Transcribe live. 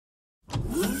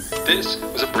This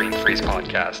was a Brain Freeze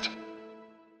podcast.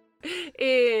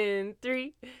 In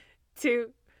 3, 2,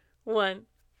 1.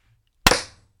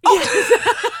 Oh!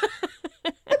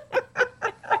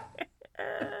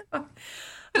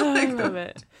 I love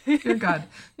it. Dear God.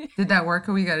 Did that work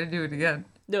or we got to do it again?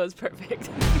 No, it's perfect.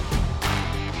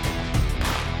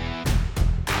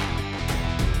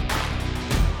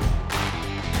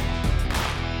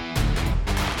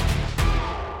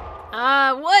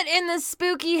 What in the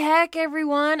spooky heck,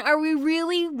 everyone? Are we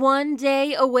really one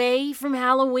day away from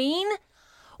Halloween?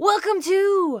 Welcome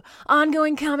to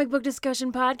Ongoing Comic Book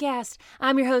Discussion Podcast.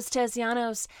 I'm your host, Tess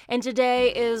Llanos, and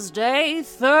today is day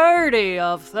 30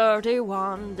 of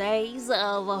 31 days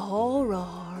of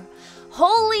horror.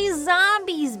 Holy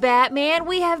zombies, Batman!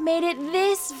 We have made it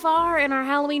this far in our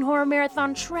Halloween Horror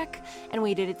Marathon trek, and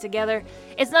we did it together.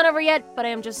 It's not over yet, but I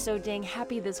am just so dang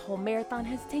happy this whole marathon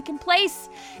has taken place.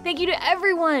 Thank you to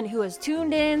everyone who has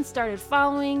tuned in, started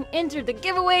following, entered the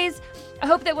giveaways. I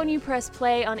hope that when you press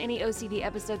play on any OCD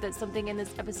episode that something in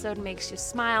this episode makes you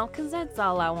smile, because that's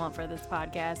all I want for this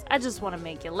podcast. I just want to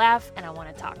make you laugh, and I want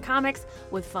to talk comics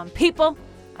with fun people.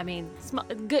 I mean,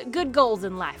 good goals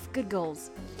in life. Good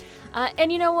goals.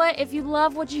 And you know what? If you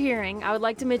love what you're hearing, I would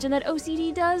like to mention that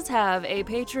OCD does have a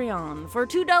Patreon. For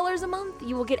 $2 a month,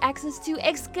 you will get access to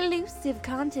exclusive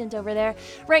content over there.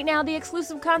 Right now, the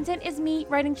exclusive content is me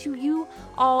writing to you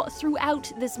all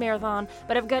throughout this marathon,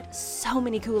 but I've got so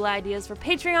many cool ideas for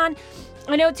Patreon.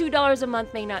 I know $2 a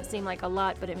month may not seem like a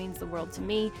lot, but it means the world to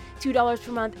me. $2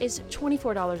 per month is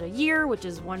 $24 a year, which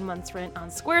is 1 month's rent on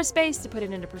Squarespace, to put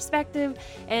it into perspective.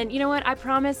 And you know what? I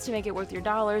promise to make it worth your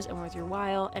dollars and worth your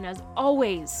while. And as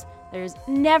always, there's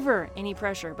never any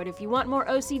pressure. But if you want more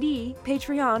OCD,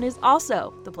 Patreon is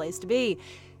also the place to be.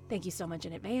 Thank you so much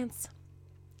in advance.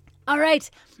 All right,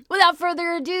 without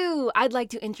further ado, I'd like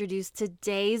to introduce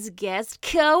today's guest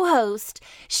co-host.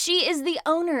 She is the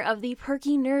owner of the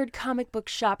Perky Nerd comic book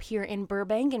shop here in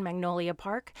Burbank in Magnolia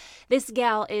Park. This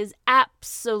gal is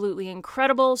absolutely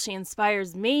incredible. She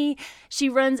inspires me. She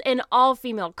runs an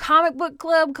all-female comic book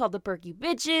club called the Perky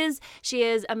Bitches. She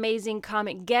has amazing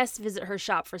comic guests visit her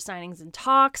shop for signings and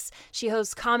talks. She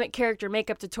hosts comic character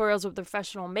makeup tutorials with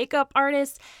professional makeup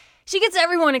artists. She gets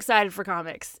everyone excited for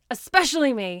comics,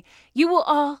 especially me. You will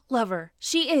all love her.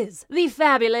 She is the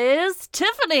fabulous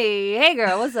Tiffany. Hey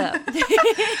girl, what's up?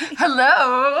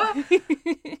 Hello.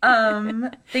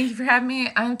 Thank you for having me.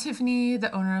 I'm Tiffany,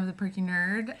 the owner of the Perky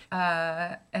Nerd.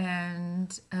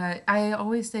 And I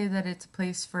always say that it's a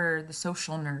place for the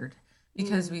social nerd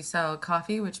because we sell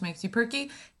coffee, which makes you perky,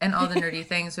 and all the nerdy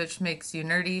things, which makes you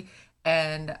nerdy.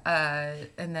 And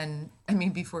then, I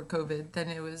mean, before COVID, then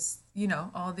it was, you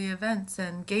know, all the events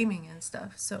and gaming and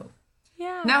stuff. So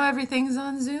Yeah. now everything's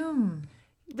on Zoom.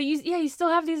 But you still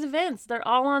have these events. They're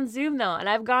all on Zoom though. And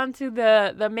I've gone to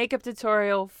the makeup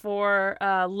tutorial for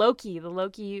Loki, the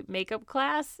Loki makeup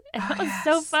class. And it was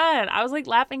so fun. I was like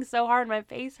laughing so hard my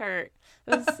face hurt.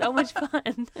 It was so much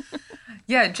fun.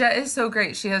 Yeah, Jet is so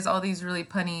great. She has all these really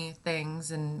punny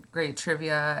things and great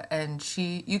trivia. And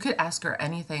you could ask her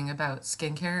anything about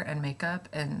skincare and makeup.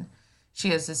 And she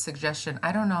has a suggestion.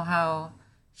 I don't know how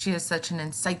she has such an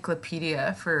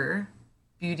encyclopedia for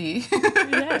beauty.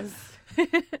 Yes.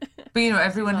 But, you know,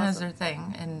 everyone has awesome. their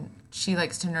thing, and she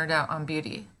likes to nerd out on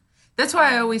beauty. That's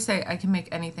why I always say I can make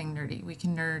anything nerdy. We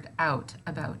can nerd out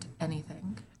about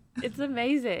anything. It's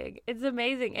amazing. It's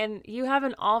amazing. And you have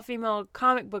an all-female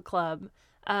comic book club.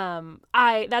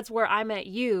 That's where I met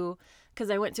you, because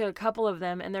I went to a couple of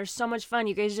them, and they're so much fun.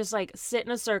 You guys just like sit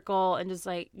in a circle and just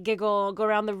like giggle, go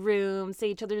around the room,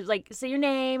 say each other's like, say your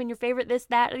name and your favorite this,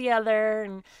 that, or the other,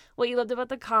 and what you loved about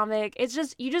the comic. It's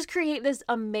just, you just create this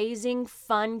amazing,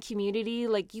 fun community.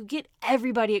 Like, you get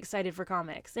everybody excited for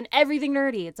comics and everything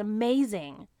nerdy. It's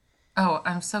amazing. Oh,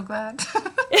 I'm so glad.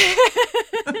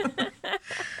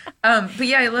 But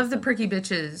yeah, I love the Perky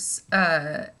Bitches.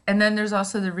 And then there's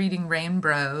also the Reading Rain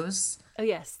Bros. Oh,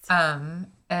 yes.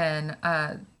 And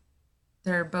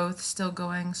they're both still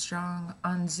going strong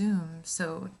on Zoom,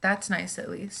 so that's nice at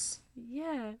least.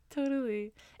 Yeah,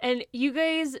 totally. And you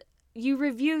guys, you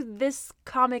reviewed this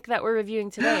comic that we're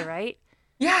reviewing today, right?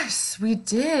 Yes, we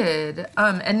did.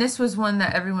 And this was one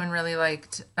that everyone really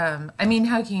liked. I mean,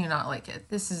 how can you not like it?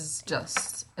 This is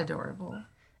just adorable.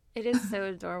 It is so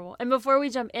adorable. And before we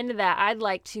jump into that, I'd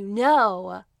like to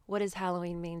know, what does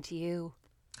Halloween mean to you?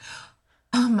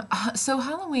 So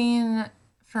Halloween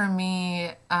for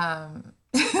me,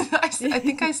 I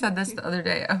think I said this the other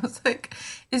day. I was like,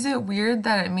 is it weird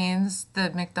that it means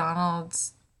the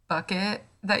McDonald's bucket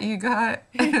that you got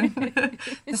and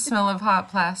the smell of hot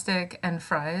plastic and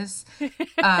fries?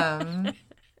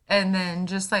 And then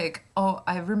just like, oh,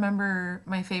 I remember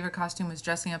my favorite costume was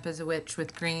dressing up as a witch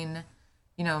with green,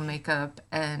 makeup,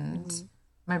 and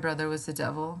my brother was the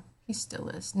devil. He still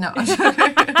is. No, I'm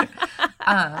joking.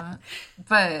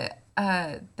 But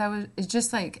it's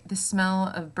just like the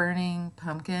smell of burning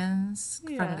pumpkins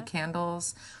from the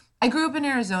candles. I grew up in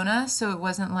Arizona, so it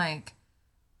wasn't like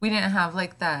we didn't have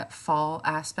like that fall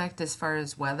aspect as far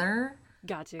as weather.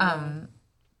 Gotcha.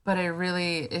 But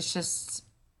it's just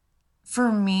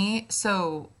for me.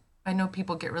 So I know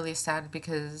people get really sad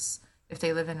because if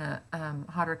they live in a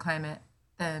hotter climate,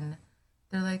 then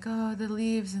they're like, oh, the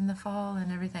leaves in the fall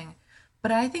and everything.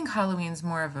 But I think Halloween's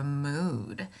more of a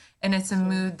mood, and it's a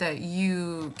mood that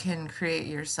you can create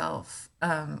yourself,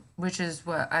 which is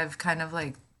what I've kind of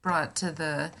like brought to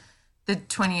the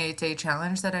 28-day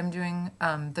challenge that I'm doing,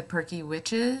 the Perky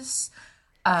Witches.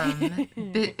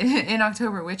 In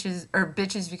October, witches or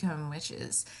bitches become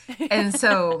witches, and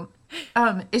so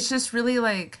it's just really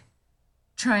like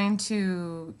trying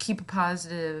to keep a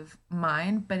positive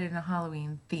mind, but in a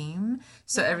Halloween theme.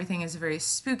 So everything is very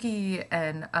spooky,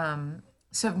 and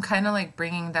so I'm kind of like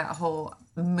bringing that whole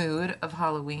mood of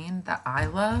Halloween that I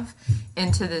love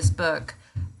into this book,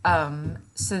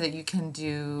 so that you can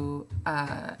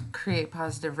create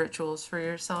positive rituals for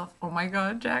yourself. Oh my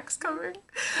God, Jack's coming.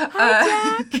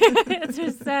 Hi, Jack. It's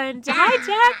her son. Hi,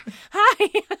 Jack.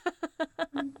 Hi.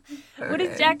 What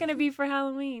is Jack going to be for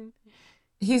Halloween?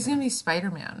 He's going to be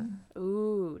Spider-Man.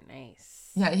 Ooh, nice.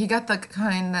 Yeah, he got the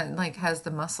kind that like has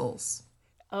the muscles.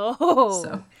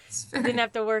 Oh. So he didn't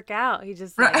have to work out. He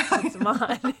just like, puts them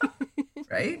on.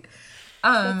 Right?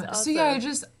 Awesome. So yeah,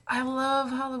 I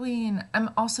love Halloween. I'm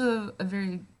also a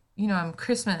very, I'm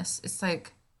Christmas. It's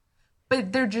like,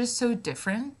 but they're just so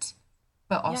different,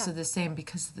 but also the same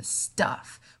because of the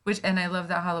stuff, and I love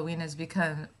that Halloween has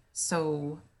become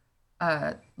so,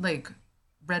 like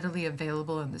readily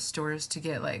available in the stores to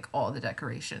get like all the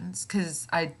decorations. 'Cause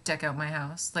I deck out my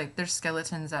house. Like there's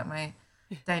skeletons at my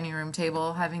dining room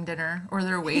table having dinner, or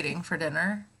they're waiting for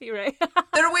dinner. You're right.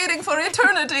 They're waiting for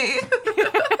eternity.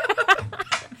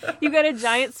 You got a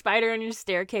giant spider on your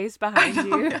staircase behind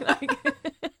you.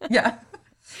 Yeah.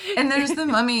 And there's the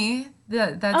mummy.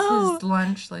 That's his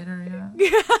lunch later, yeah.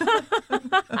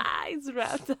 He's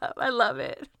wrapped up. I love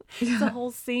it. It's a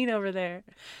whole scene over there.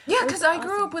 Yeah, because I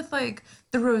grew up with like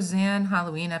the Roseanne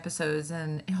Halloween episodes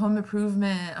and Home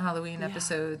Improvement Halloween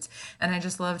episodes, and I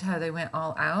just loved how they went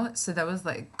all out. So that was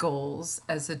like goals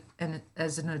as an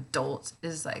adult,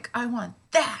 is like, I want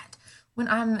that. When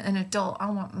I'm an adult, I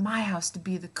want my house to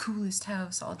be the coolest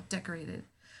house, all decorated.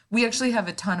 We actually have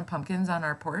a ton of pumpkins on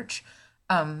our porch.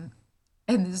 And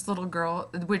this little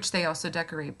girl, which they also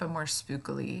decorate, but more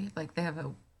spookily, like they have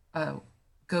a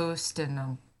ghost and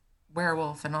a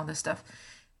werewolf and all this stuff.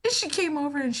 And she came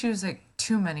over and she was like,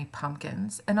 too many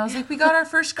pumpkins. And I was like, we got our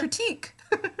first critique.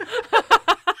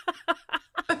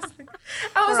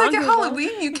 I was like, at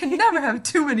Halloween, you can never have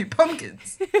too many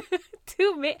pumpkins.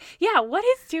 Yeah, what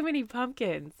is too many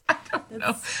pumpkins? I don't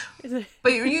know.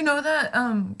 But you know that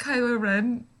Kylo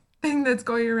Ren thing that's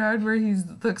going around where he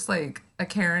looks like a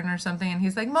Karen or something, and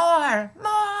he's like, more.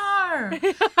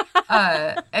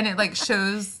 And it like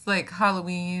shows like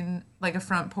Halloween, like a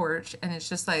front porch, and it's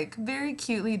just like very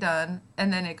cutely done.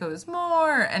 And then it goes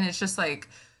more, and it's just like,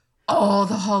 oh,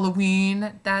 the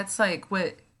Halloween. That's like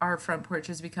what our front porch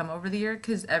has become over the year,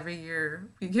 because every year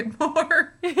we get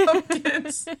more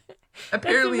pumpkins.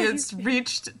 Apparently it's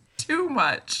reached too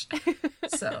much.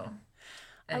 So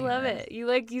anyway. I love it.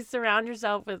 You surround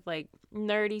yourself with like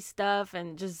nerdy stuff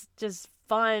and just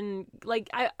fun. Like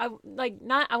I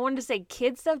wanted to say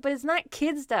kid stuff, but it's not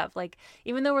kid stuff. Like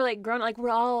even though we're like grown, like we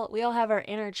all have our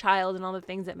inner child and all the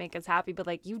things that make us happy, but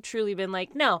like you've truly been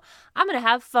like, no, I'm gonna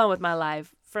have fun with my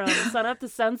life from sun up to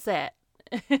sunset.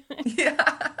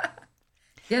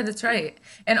 Yeah, that's right.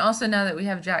 And also now that we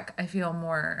have Jack, I feel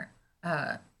more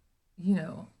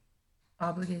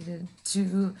obligated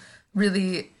to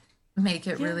really make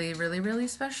it really, really, really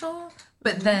special.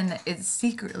 But then it's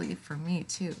secretly for me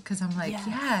too, because I'm like,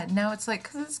 now it's like,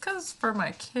 because it's for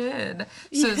my kid.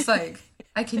 So it's like,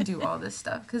 I can do all this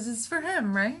stuff because it's for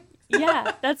him, right?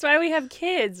 Yeah, that's why we have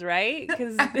kids, right?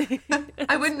 Because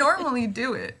I would normally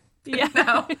do it. Yeah.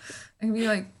 Now I'd be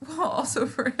like, well, also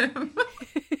for him.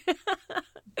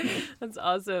 That's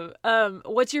awesome.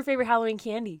 What's your favorite Halloween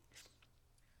candy?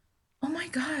 Oh my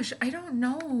gosh, I don't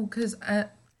know, because I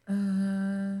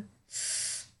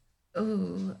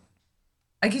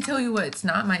can tell you what, it's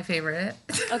not my favorite.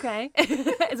 Okay.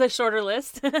 It's a shorter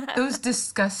list. Those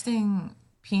disgusting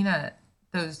peanut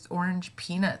those orange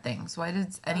peanut things. Why did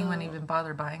anyone even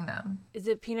bother buying them? Is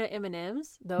it peanut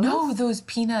M&Ms? Those? No, those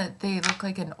peanut, they look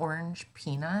like an orange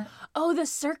peanut. Oh, the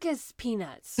circus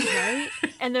peanuts, right?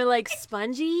 And they're like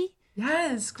spongy.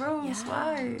 Yes, gross. Yeah.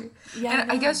 Why? Yeah,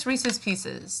 And I guess Reese's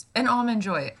Pieces and Almond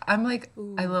Joy. I'm like,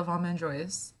 I love Almond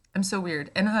Joys. I'm so weird.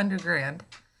 And 100 grand.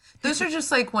 Those are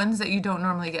just like ones that you don't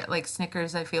normally get. Like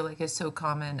Snickers, I feel like is so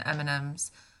common.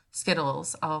 M&Ms,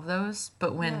 Skittles, all of those.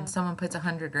 But when someone puts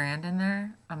 100 grand in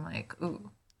there, I'm like,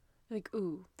 ooh. Like,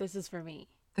 ooh, this is for me.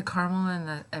 The caramel and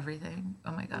the everything.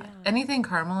 Oh my God. Yeah. Anything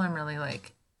caramel, I'm really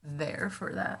like there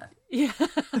for that. Yeah.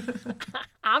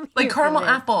 I'm Like here for caramel this.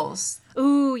 apples.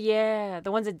 Ooh, yeah.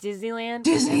 The ones at Disneyland.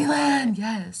 Disneyland,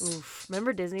 yes. Oof.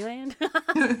 Remember Disneyland?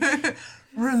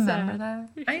 Remember that?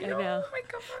 I know. know. Oh my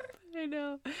God. I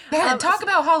know. Yeah, talk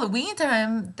about Halloween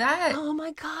time. Oh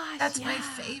my gosh. That's yeah. my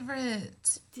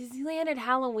favorite. Disneyland at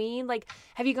Halloween. Like,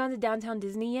 have you gone to Downtown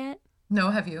Disney yet?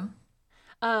 No, have you?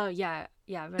 Yeah,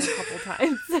 I've been a couple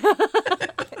times.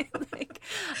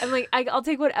 I'm like, I'll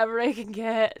take whatever I can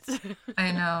get.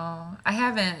 I know. I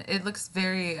haven't. It looks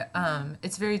very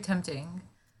it's very tempting.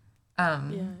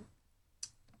 Yeah.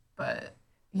 But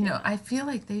you know, I feel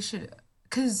like they should,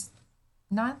 cuz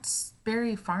Knott's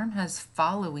Berry Farm has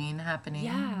Halloween happening.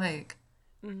 Yeah. Like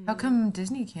how come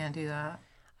Disney can't do that?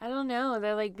 I don't know.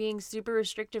 They're like being super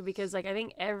restrictive because like I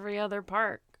think every other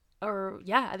park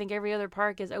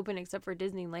is open except for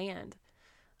Disneyland.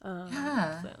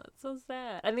 Yeah. So it's so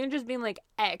sad. I think they're just being like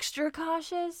extra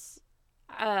cautious.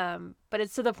 But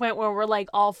it's to the point where we're like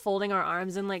all folding our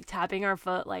arms and like tapping our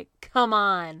foot like, come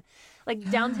on.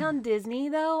 Like Downtown Disney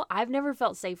though, I've never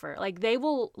felt safer. Like they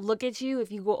will look at you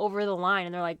if you go over the line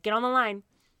and they're like, get on the line,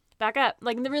 back up.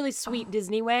 Like in the really sweet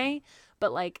Disney way.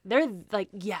 But like they're like,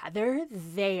 yeah, they're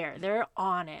there. They're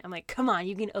on it. I'm like, come on,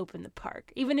 you can open the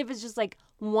park. Even if it's just like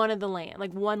one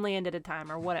land at a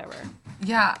time or whatever.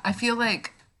 Yeah, I feel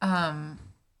like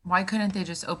why couldn't they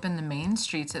just open the main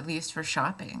streets at least for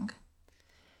shopping?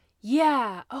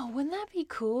 Yeah. Oh, wouldn't that be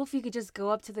cool if you could just go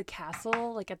up to the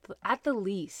castle, like at the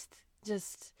least,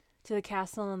 just to the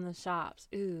castle and the shops.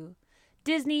 Ooh,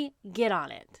 Disney, get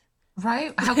on it.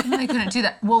 Right? How come they couldn't do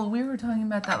that? Well, we were talking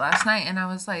about that last night, and I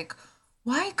was like,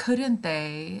 why couldn't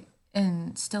they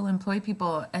and still employ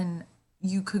people and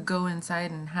you could go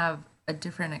inside and have a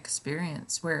different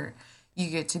experience where you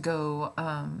get to go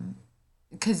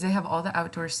because they have all the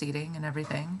outdoor seating and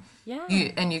everything. Yeah.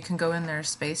 You can go in there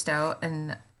spaced out,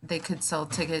 and they could sell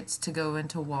tickets to go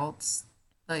into Walt's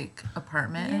like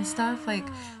apartment and stuff. Like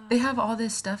they have all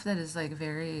this stuff that is like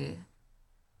very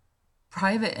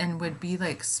private and would be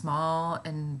like small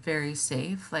and very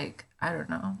safe. Like I don't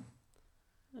know.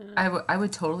 I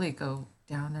would totally go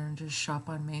down there and just shop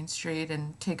on Main Street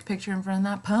and take a picture in front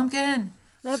of that pumpkin.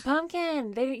 The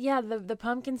pumpkin. The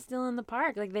pumpkin's still in the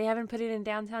park. Like they haven't put it in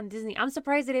Downtown Disney. I'm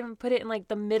surprised they didn't put it in like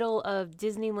the middle of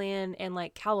Disneyland and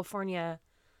like California.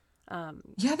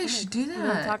 Yeah, they should do You know what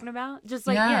I'm that. talking about? Just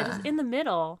like Yeah. just in the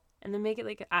middle and then make it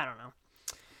like I don't know.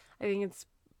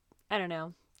 I don't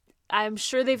know. I'm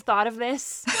sure they've thought of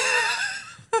this.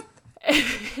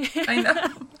 I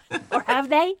know. Or have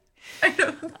they? I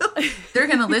don't know. They're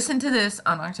gonna listen to this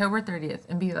on October 30th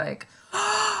and be like,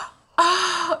 oh.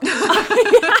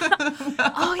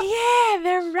 Oh yeah,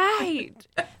 they're right.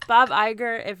 Bob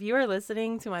Iger, if you are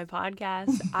listening to my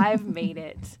podcast, I've made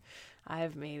it.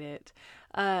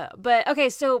 But okay,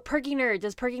 so Perky Nerd,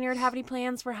 does Perky Nerd have any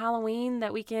plans for Halloween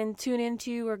that we can tune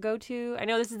into or go to? I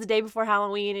know this is the day before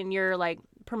Halloween and you're like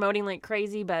promoting like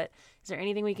crazy, but is there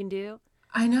anything we can do?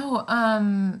 I know.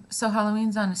 So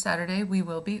Halloween's on a Saturday. We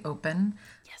will be open.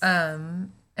 Yes.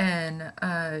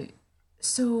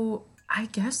 So I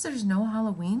guess there's no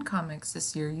Halloween comics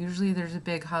this year. Usually there's a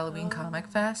big Halloween comic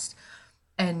fest,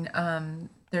 and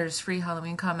there's free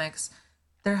Halloween comics.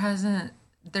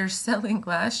 They're selling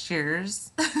last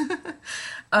year's.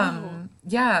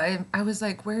 Yeah, I was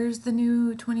like, where's the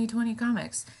new 2020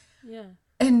 comics? Yeah.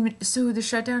 And so the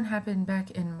shutdown happened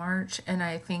back in March, and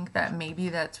I think that maybe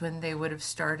that's when they would have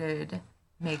started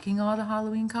making all the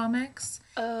Halloween comics.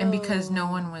 And because no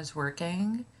one was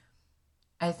working,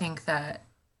 I think that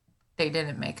they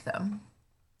didn't make them.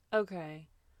 Okay.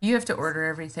 You have to order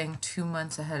everything 2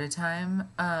 months ahead of time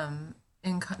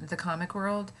in the comic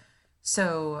world.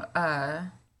 So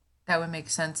that would make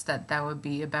sense that would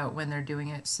be about when they're doing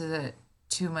it, so that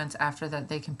 2 months after that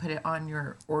they can put it on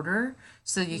your order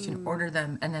so you can order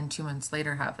them and then 2 months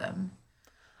later have them.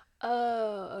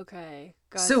 Oh, okay.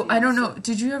 Got So you. I don't know.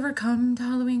 Did you ever come to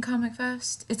Halloween Comic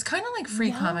Fest? It's kind of like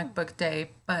free comic book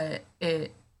day, but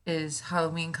it is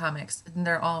Halloween comics and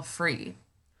they're all free.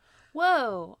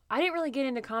 Whoa. I didn't really get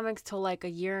into comics till like a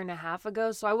year and a half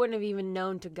ago, so I wouldn't have even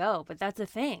known to go, but that's a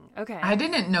thing. Okay. I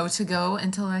didn't know to go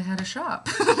until I had a shop.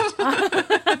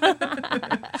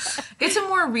 It's a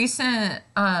more recent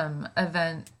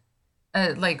event.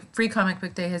 Like Free Comic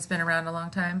Book Day has been around a long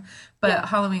time, but Yeah.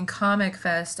 Halloween Comic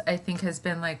Fest I think has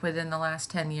been like within the last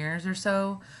 10 years or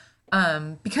so.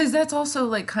 Because that's also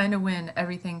like kind of when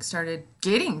everything started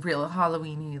getting real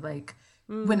Halloween-y. Like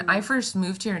when I first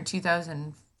moved here in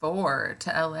 2004 to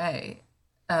LA,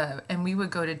 and we would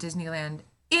go to Disneyland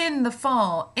in the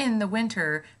fall, in the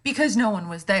winter, because no one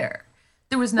was there.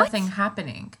 There was nothing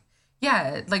happening.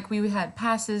 Yeah, like we had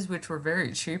passes, which were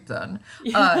very cheap then.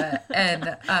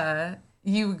 And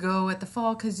you would go at the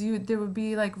fall because there would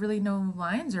be like really no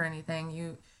lines or anything.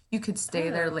 You could stay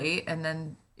there late, and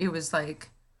then it was like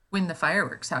when the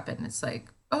fireworks happen, it's like,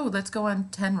 oh, let's go on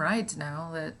 10 rides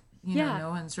now that Yeah. no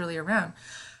one's really around.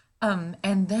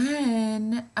 And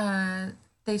then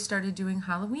they started doing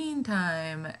Halloween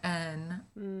time and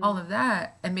all of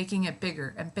that, and making it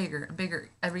bigger and bigger and bigger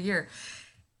every year.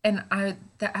 And I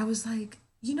was like,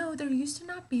 there used to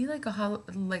not be like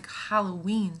like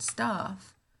Halloween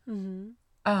stuff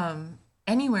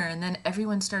anywhere, and then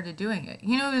everyone started doing it.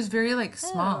 It was very like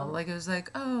small. Oh. Like it was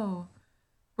like, oh,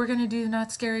 we're gonna do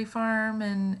Not Scary Farm,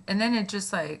 and then it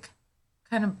just like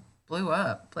kind of blew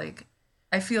up. Like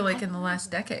I feel like in the last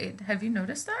decade. Have you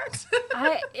noticed that?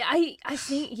 I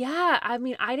think, yeah. I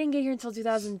mean, I didn't get here until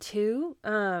 2002.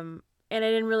 And I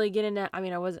didn't really get into, I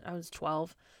mean, I was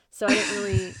 12, so I didn't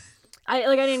really,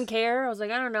 I didn't care. I was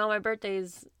like, I don't know, my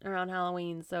birthday's around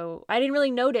Halloween, so I didn't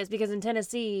really notice, because in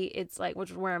Tennessee, it's like,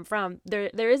 which is where I'm from,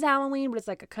 there is Halloween, but it's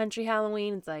like a country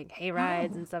Halloween. It's like hay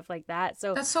rides and stuff like that.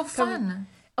 So That's so fun.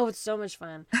 Oh, it's so much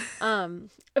fun.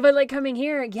 But like coming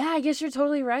here, yeah, I guess you're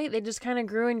totally right. They just kind of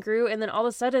grew and grew. And then all of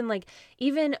a sudden, like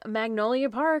even Magnolia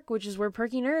Park, which is where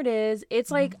Perky Nerd is, it's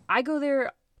like I go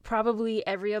there probably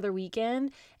every other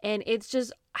weekend, and it's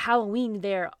just Halloween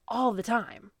there all the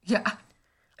time, Yeah.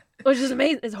 which is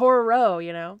amazing. It's Horror Row,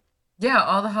 Yeah,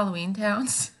 all the Halloween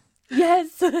towns.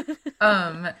 Yes.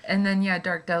 And then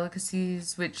Dark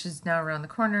Delicacies, which is now around the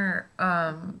corner.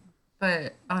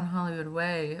 But on Hollywood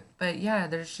Way. But yeah,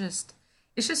 it's just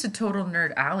a total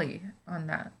nerd alley on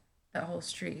that whole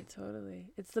street. Totally.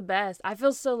 It's the best. I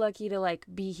feel so lucky to like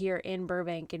be here in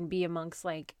Burbank and be amongst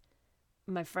like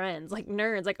my friends, like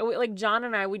nerds. Like John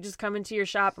and I, we just come into your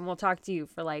shop and we'll talk to you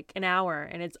for like an hour,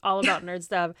 and it's all about nerd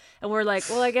stuff. And we're like,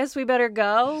 well, I guess we better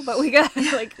go, but we got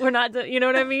like, we're not, you know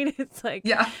what I mean? It's like,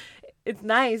 Yeah. it's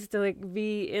nice to like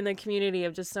be in a community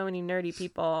of just so many nerdy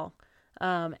people.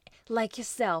 Like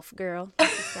yourself, girl. Like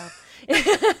yourself.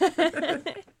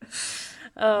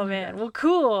 Oh man. Well,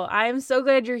 cool. I'm so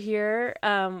glad you're here.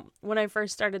 When I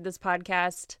first started this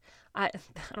podcast, I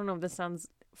don't know if this sounds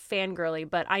fangirly,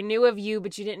 but I knew of you,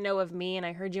 but you didn't know of me, and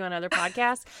I heard you on other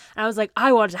podcasts, and I was like,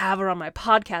 I want to have her on my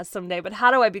podcast someday, but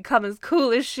how do I become as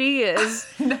cool as she is?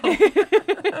 No.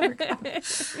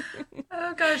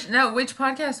 Oh gosh. No, which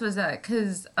podcast was that?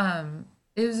 Because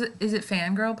is it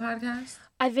Fangirl Podcast?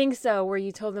 I think so, where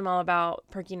you told them all about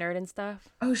Perky Nerd and stuff.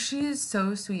 Oh, she is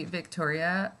so sweet,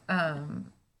 Victoria. I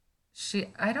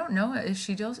don't know, is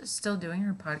she still doing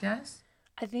her podcast?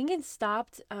 I think it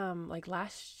stopped like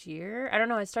last year. I don't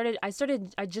know.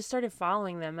 I just started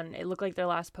following them, and it looked like their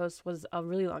last post was a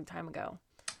really long time ago.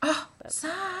 Oh,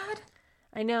 sad.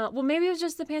 I know. Well, maybe it was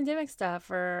just the pandemic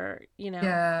stuff, or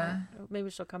Yeah.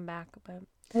 maybe she'll come back. But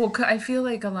Well, I feel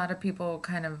like a lot of people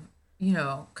kind of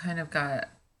got,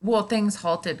 well, things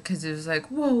halted because it was like,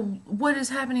 whoa, what is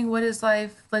happening? What is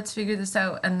life? Let's figure this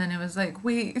out. And then it was like,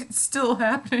 wait, it's still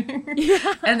happening.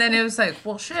 Yeah. And then it was like,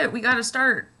 well, shit, we got to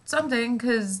start something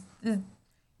because,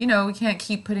 we can't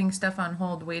keep putting stuff on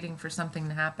hold waiting for something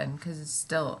to happen because it's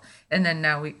still, and then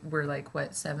now we're like,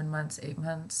 what, 7 months, 8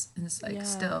 months? And it's like Yeah.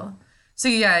 still. So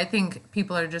yeah, I think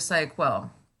people are just like,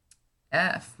 well,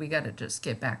 we got to just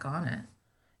get back on it.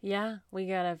 yeah, we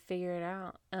gotta figure it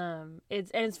out.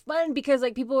 It's fun because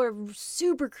like people are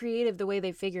super creative the way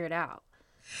they figure it out.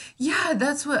 Yeah,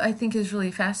 that's what I think is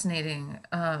really fascinating,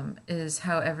 is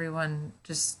how everyone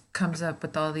just comes up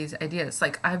with all these ideas.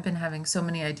 Like, I've been having so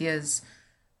many ideas.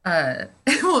 Well,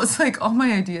 it's like all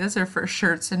my ideas are for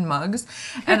shirts and mugs.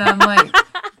 And I'm like,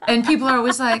 and people are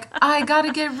always like, I got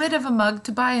to get rid of a mug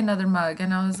to buy another mug.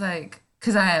 And I was like,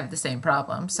 because I have the same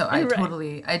problem. So I Right.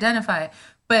 totally identify.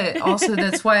 But also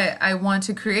that's why I want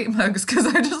to create mugs, because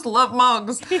I just love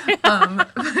mugs.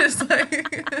 It's like,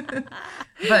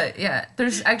 but yeah,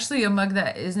 there's actually a mug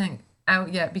that isn't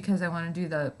out yet because I want to do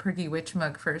the Perky Witch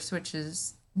mug first, which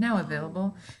is now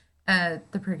available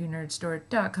at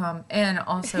theperkynerdstore.com and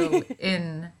also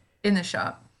in the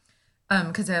shop.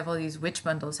 because I have all these witch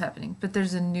bundles happening. But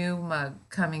there's a new mug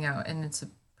coming out, and it's a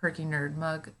Perky Nerd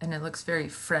mug, and it looks very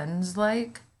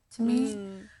Friends-like to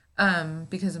me.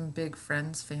 Because I'm a big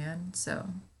Friends fan, so.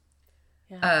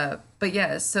 Yeah. But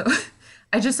yeah, so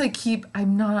I just like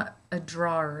I'm not a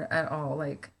drawer at all.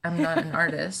 Like, I'm not an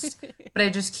artist, but I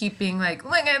just keep being like,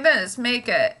 look at this, make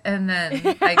it. And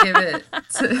then I give it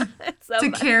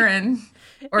to Karen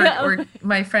or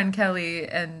my friend Kelly,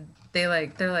 and they're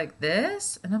like,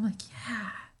 this? And I'm like, yeah.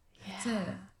 That's it.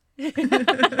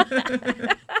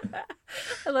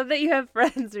 I love that you have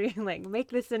friends where you're like, make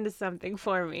this into something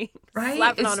for me. Right?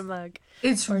 Slap it on a mug.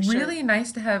 It's really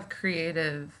nice to have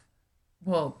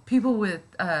people with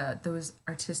those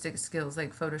artistic skills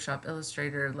like Photoshop,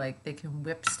 Illustrator, like they can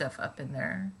whip stuff up in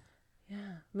there. Yeah,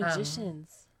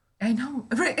 magicians. I know,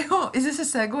 right? Oh, is this a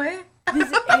segue?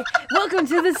 Welcome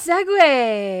to the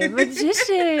segue,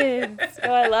 magicians.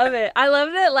 Oh, I love it. I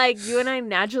love that, like, you and I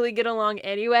naturally get along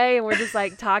anyway, and we're just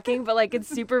like talking, but like it's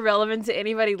super relevant to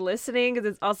anybody listening because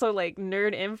it's also like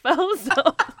nerd info.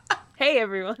 So, hey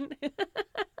everyone.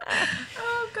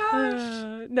 Oh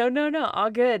gosh. No, all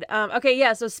good. Okay,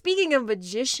 yeah. So speaking of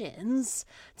magicians,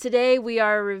 today we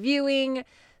are reviewing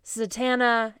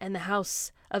Zatanna and the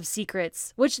House of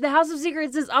Secrets, which the House of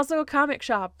Secrets is also a comic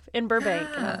shop in Burbank.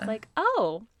 And I was like,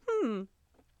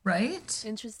 right?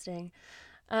 Interesting.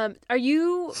 Are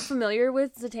you familiar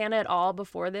with Zatanna at all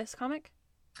before this comic?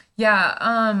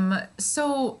 Yeah.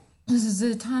 So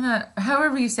Zatanna,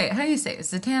 however you say it, how do you say it?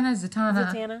 Zatanna.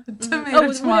 Zatanna.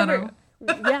 Tomato.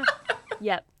 Yeah.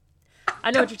 Yep.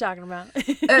 I know what you're talking about.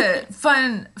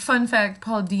 Fun fact: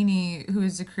 Paul Dini, who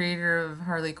is the creator of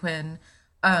Harley Quinn,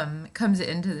 comes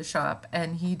into the shop,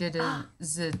 and he did a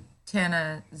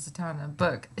Zatanna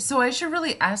book. So I should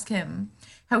really ask him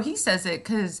how he says it,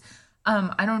 because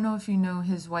I don't know if you know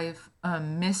his wife,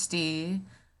 Misty.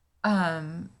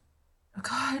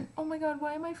 God, oh my God,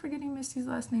 why am I forgetting Misty's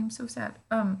last name? So sad.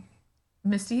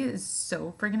 Misty is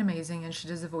so freaking amazing, and she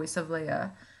does the voice of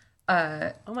Leia.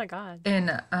 Oh my God.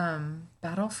 In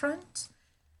Battlefront.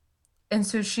 And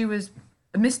so she was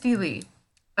Misty Lee.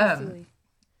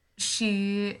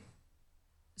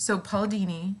 So Paul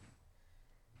Dini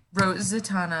wrote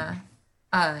Zatanna,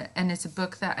 and it's a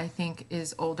book that I think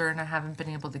is older, and I haven't been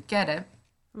able to get it.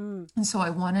 And so I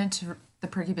wanted the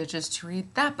Perky Bitches to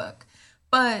read that book.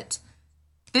 But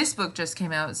this book just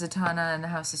came out, Zatanna and the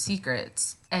House of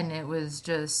Secrets, and it was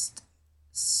just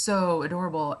so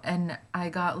adorable. And I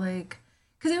got like,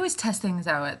 because I always test things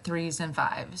out at 3s and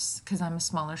 5s because I'm a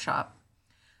smaller shop.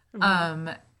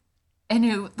 And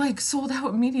it like sold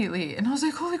out immediately, and I was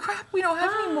like, holy crap, we don't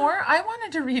have any more. I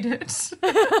wanted to read it.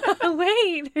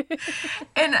 Wait.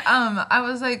 And I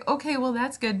was like, okay, well,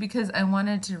 that's good, because I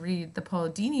wanted to read the Paul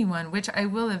Dini one, which I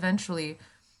will eventually.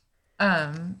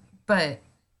 But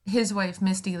his wife,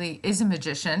 Misty Lee, is a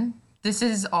magician. This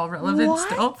is all relevant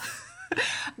still.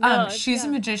 She's a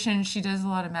magician. She does a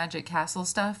lot of Magic Castle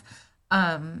stuff.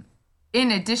 In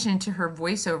addition to her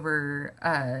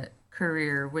voiceover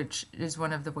career, which is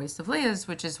one of the Voice of Leia's,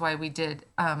 which is why we did,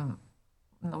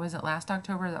 was it last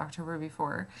October or the October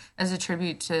before? As a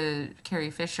tribute to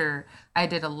Carrie Fisher, I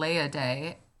did a Leia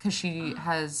Day, because she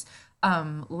has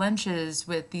lunches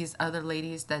with these other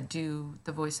ladies that do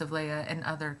the Voice of Leia and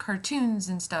other cartoons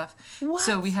and stuff. What?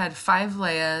 So we had 5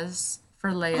 Leias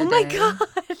for Leia Day. Oh my God.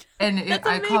 And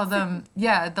I call them, the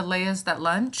Leias that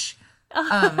lunch.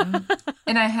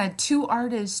 And I had 2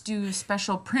 artists do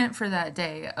special print for that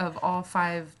day of all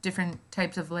 5 different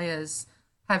types of Leias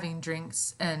having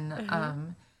drinks.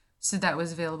 And so that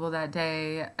was available that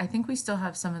day. I think we still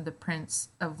have some of the prints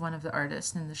of one of the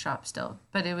artists in the shop still.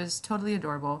 But it was totally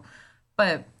adorable.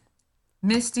 But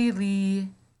Misty Lee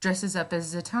dresses up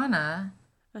as Zatanna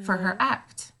for her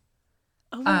act.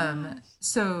 Oh my gosh.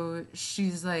 So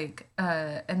she's like,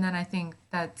 and then I think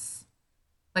that's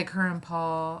like her and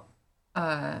Paul,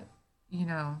 have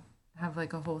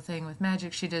like a whole thing with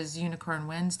magic. She does Unicorn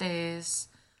Wednesdays.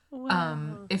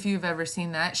 Wow. If you've ever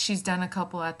seen that, she's done a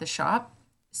couple at the shop.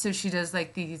 So she does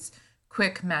like these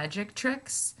quick magic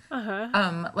tricks.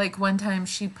 Like one time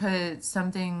she put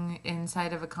something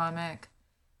inside of a comic,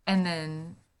 and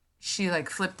then she like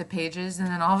flipped the pages, and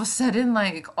then all of a sudden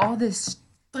like all this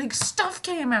like stuff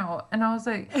came out, and I was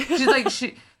like, it's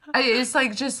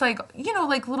like just like,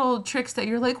 like little tricks that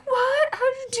you're like, what?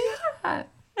 How did you do that?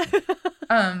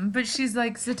 But she's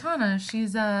like Zatanna.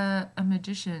 She's a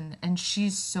magician, and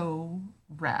she's so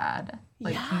rad.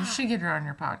 Like, you should get her on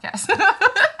your podcast.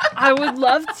 I would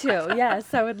love to.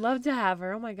 Yes, I would love to have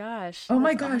her. Oh my gosh. Oh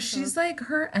my gosh, she's like,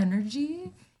 her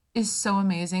energy is so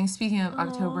amazing. Speaking of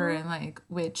October and like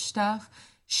witch stuff,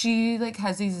 she like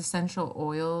has these essential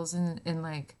oils, and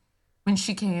like when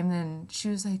she came, and she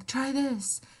was like, try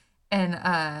this. And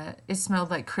it smelled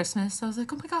like Christmas. So I was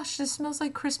like, oh my gosh, this smells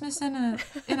like Christmas in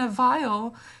a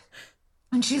vial.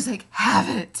 And she's like, have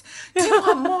it. Do you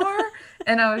want more?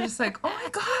 And I was just like, oh my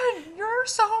God, you're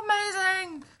so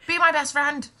amazing. Be my best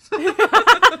friend.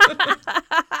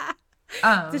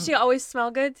 Does she always smell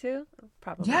good too?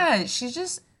 Probably. Yeah, she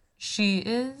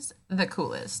is the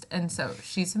coolest. And so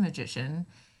she's a magician.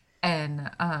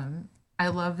 And I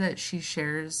love that she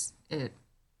shares it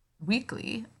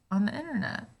weekly on the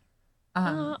internet.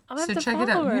 I'm gonna So have to check it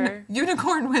follow out. her.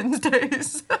 Unicorn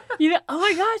Wednesdays. Oh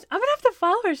my gosh, I'm gonna have to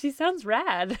follow her. She sounds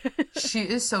rad. She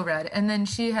is so rad. And then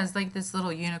she has like this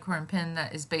little unicorn pin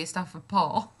that is based off of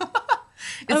Paul.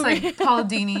 It's like Paul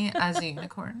Dini as a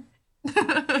unicorn.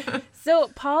 So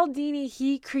Paul Dini,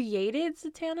 he created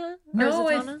Zatanna? No,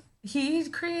 Zatanna? he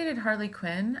created Harley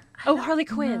Quinn. Harley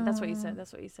Quinn. That's what you said.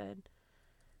 That's what you said.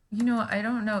 You know, I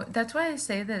don't know. That's why I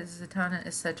say that Zatanna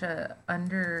is such a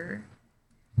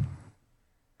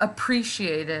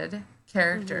appreciated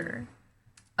character.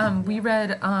 We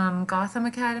read Gotham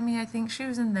Academy. I think she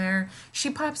was in there. She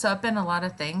pops up in a lot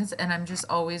of things, and I'm just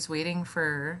always waiting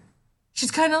for.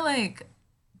 She's kind of like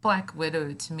Black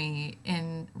Widow to me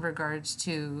in regards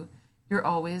to you're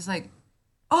always like,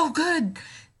 oh, good,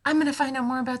 I'm gonna find out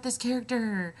more about this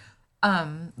character.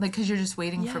 Like, because you're just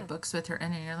waiting for books with her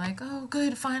in it. And you're like, oh,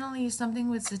 good, finally something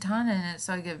with Zatanna in it,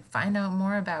 so I could find out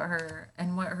more about her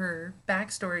and what her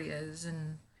backstory is,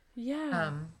 and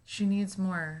she needs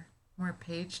more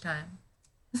page time.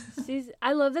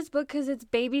 I love this book because it's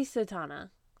baby Zatanna.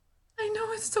 I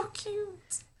know, it's so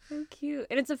cute. So cute,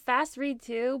 and it's a fast read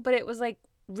too. But it was like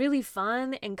really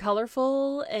fun and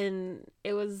colorful, and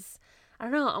it was. I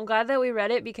don't know. I'm glad that we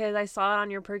read it because I saw it on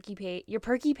your perky page. Your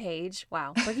perky page.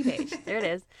 Wow, perky page. There it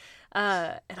is.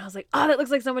 And I was like, oh, that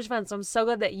looks like so much fun. So I'm so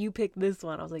glad that you picked this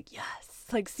one. I was like, yes.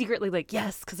 Like secretly, like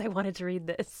yes, because I wanted to read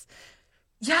this.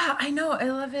 Yeah, I know. I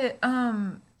love it.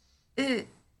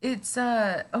 It's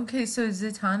okay. So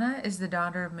Zatanna is the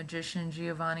daughter of magician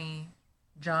Giovanni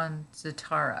John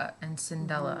Zatara and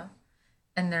Cindella,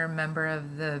 and they're a member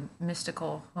of the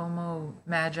mystical Homo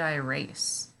Magi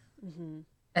race.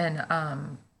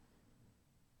 And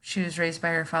she was raised by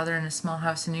her father in a small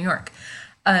house in New York,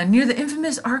 near the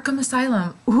infamous Arkham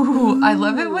Asylum. Ooh, I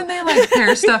love it when they like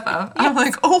pair stuff up. I'm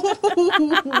like,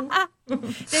 oh.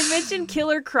 They mentioned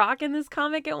Killer Croc in this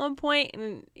comic at one point,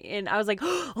 and I was like,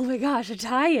 oh my gosh, a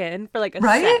tie-in for like a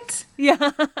set. Yeah.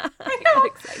 I know.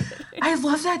 I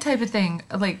love that type of thing,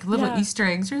 like little Easter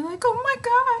eggs. You're like, oh my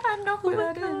God, I know who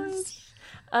that is.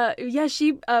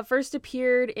 She first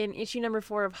appeared in issue number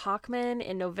 4 of Hawkman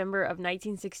in November of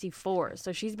 1964.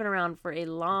 So she's been around for a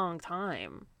long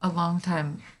time. A long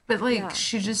time. But, like,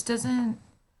 she just doesn't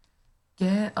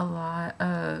get a lot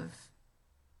of...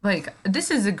 Like,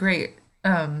 this is a great...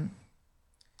 her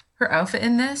outfit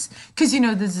in this. Because, you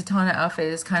know, the Zatanna outfit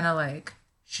is kind of like...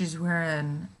 She's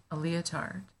wearing a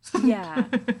leotard. Yeah.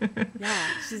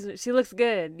 She looks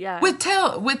good. Yeah. With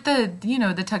the, you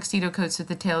know, the tuxedo coats with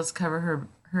the tails cover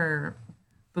her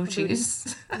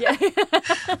boochies. Yeah.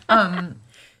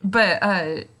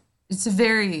 But it's a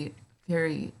very,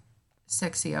 very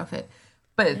sexy outfit.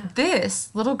 But this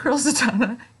little girl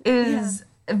Zatanna is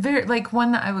very like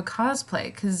one that I would cosplay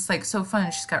because it's like so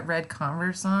fun. She's got red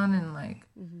Converse on and like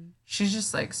she's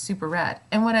just like super rad.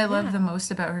 And what I love the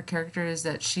most about her character is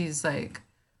that she's like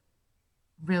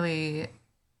really,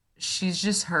 she's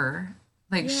just her.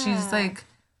 Like she's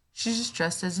just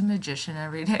dressed as a magician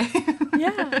every day.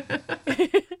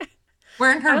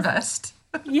 Wearing her vest.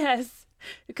 Yes.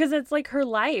 Because it's like her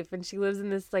life and she lives in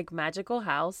this like magical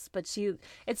house. But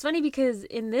it's funny because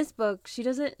in this book, she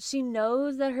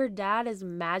knows that her dad is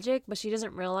magic, but she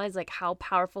doesn't realize like how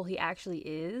powerful he actually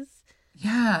is.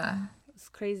 Yeah. It's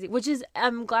crazy.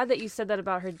 I'm glad that you said that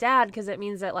about her dad because it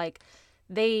means that like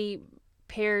they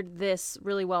paired this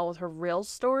really well with her real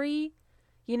story.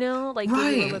 You know, like gave a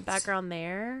little bit background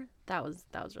there. That was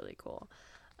really cool.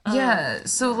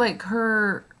 So like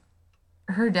her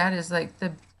dad is like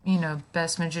the, you know,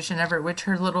 best magician ever, which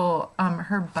her little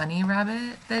her bunny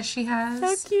rabbit that she has.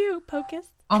 So cute, Pocus.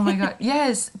 Oh my God.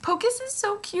 Yes, Pocus is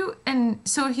so cute. And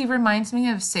so he reminds me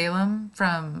of Salem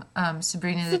from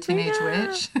Sabrina the Teenage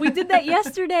Witch. We did that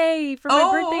yesterday for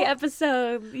my birthday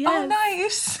episode.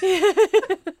 Yes.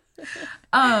 Oh,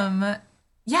 nice.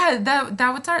 Yeah,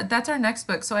 that's our next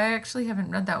book. So I actually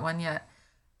haven't read that one yet.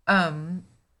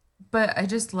 But I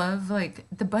just love like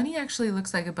the bunny actually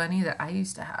looks like a bunny that I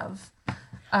used to have.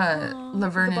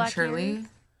 Laverne and Shirley.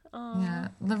 Yeah,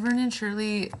 Laverne and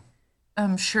Shirley.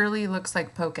 Shirley looks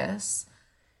like Pocus.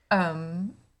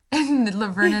 And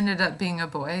Laverne ended up being a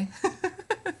boy.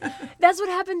 That's what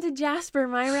happened to Jasper,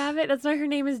 my rabbit. That's why her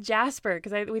name is Jasper,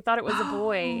 because we thought it was a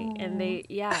boy, and they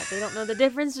don't know the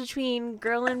difference between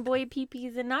girl and boy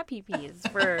peepees and not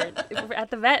peepees for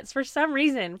at the vets for some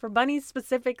reason, for bunnies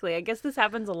specifically. I guess this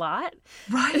happens a lot.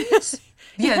 Right?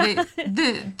 Yeah,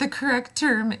 the correct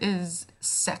term is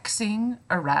sexing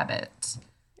a rabbit.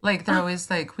 Like, they're always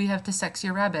like, we have to sex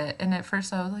your rabbit. And at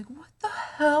first I was like, what the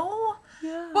hell?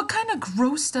 Yeah. What kind of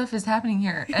gross stuff is happening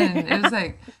here? And it was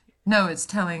like, no, it's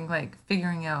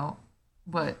figuring out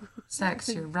what sex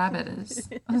your rabbit is.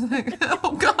 I was like,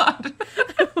 oh, God.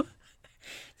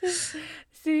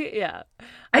 See, yeah.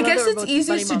 I guess it's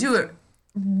easiest to do it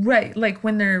right, like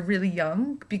when they're really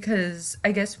young, because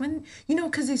I guess when,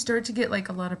 because they start to get like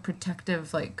a lot of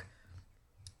protective, like,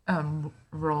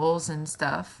 roles and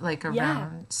stuff, like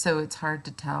around, so it's hard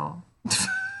to tell.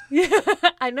 Yeah,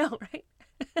 I know, right?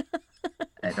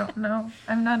 I don't know.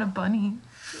 I'm not a bunny.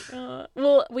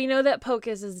 Well, we know that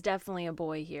Pocus is definitely a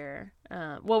boy here.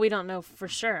 Well, we don't know for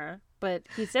sure, but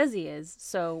he says he is.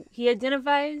 So he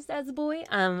identifies as a boy.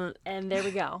 And there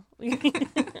we go.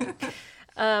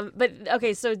 But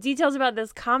okay, so details about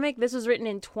this comic. This was written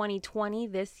in 2020,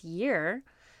 this year.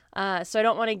 So I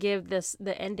don't want to give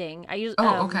the ending.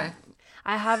 Okay.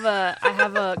 I have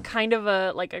a kind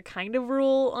of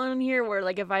rule on here where,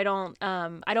 like, if I don't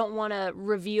want to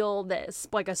reveal this,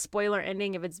 like, a spoiler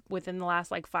ending if it's within the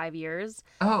last like 5 years.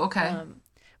 Oh, okay.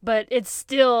 But it's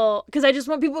still, because I just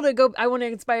want people to go. I want to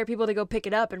inspire people to go pick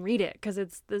it up and read it, because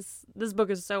it's this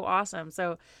book is so awesome.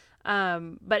 So,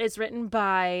 but it's written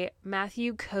by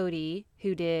Matthew Cody,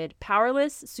 who did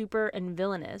Powerless, Super, and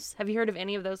Villainous. Have you heard of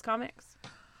any of those comics?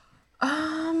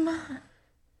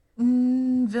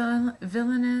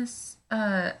 Villainous.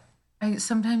 I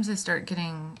sometimes start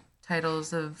getting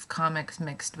titles of comics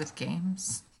mixed with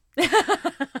games.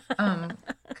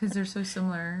 Because they're so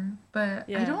similar. But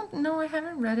I don't know. I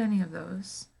haven't read any of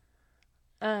those.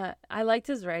 I liked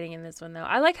his writing in this one, though.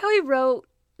 I like how he wrote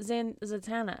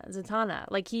Zatanna.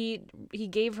 Like, he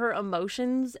gave her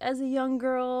emotions as a young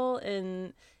girl,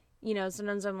 and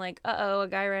sometimes I'm like, a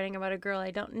guy writing about a girl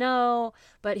I don't know,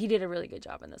 but he did a really good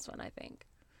job in this one, I think.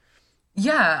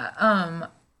 Yeah,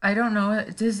 I don't know.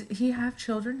 Does he have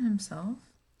children himself?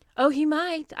 Oh, he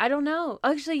might. I don't know.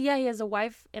 Actually, yeah, he has a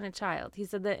wife and a child. He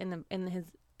said that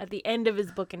at the end of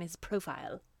his book in his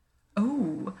profile.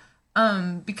 Oh,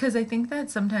 because I think that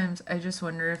sometimes I just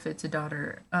wonder if it's a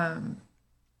daughter.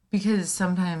 Because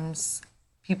sometimes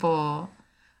people,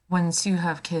 once you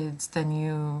have kids, then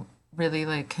you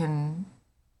really can,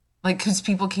 because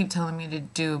people keep telling me to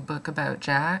do a book about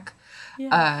Jack.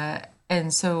 Yeah.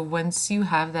 And so once you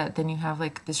have that, then you have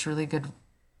like this really good,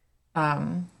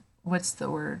 what's the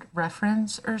word?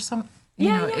 Reference or some,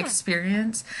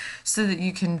 experience, so that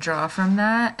you can draw from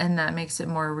that, and that makes it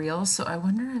more real. So I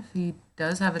wonder if he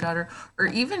does have a daughter, or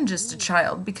even just a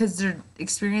child, because their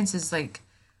experience is like,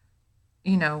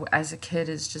 as a kid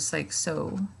is just like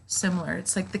so similar.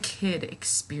 It's like the kid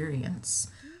experience.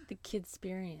 The kid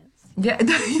experience. Yeah.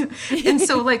 And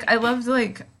so like I loved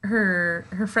like her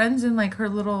friends, and like her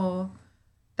little,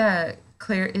 that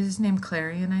Claire is named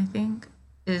Clarion, I think.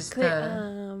 Is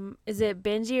it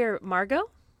Benji or Margot?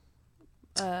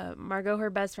 Margot, her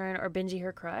best friend, or Benji,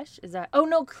 her crush? Is that? Oh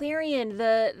no, Clarion,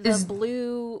 the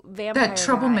blue vampire. That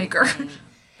troublemaker.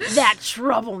 That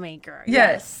troublemaker.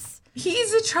 Yes.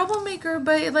 He's a troublemaker,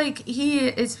 but like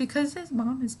it's because his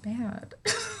mom is bad.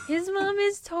 His mom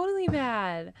is totally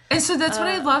bad. And so that's what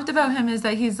I loved about him, is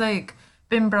that he's like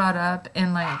been brought up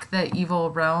in like the evil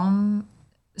realm,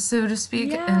 so to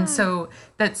speak. Yeah. And so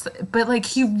but like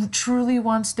he truly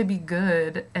wants to be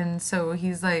good, and so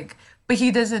he's like, but he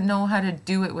doesn't know how to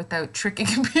do it without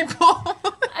tricking people.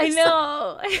 I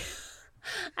know.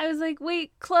 I was like,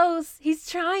 wait, close. He's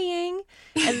trying.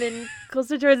 And then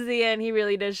closer towards the end, he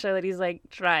really does show that he's like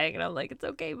trying. And I'm like, it's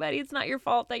okay, buddy. It's not your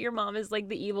fault that your mom is like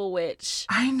the evil witch.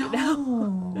 I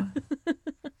know.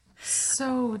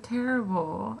 So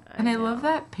terrible. I love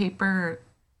that paper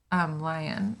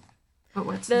lion. But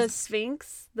what's the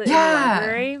Sphinx? In the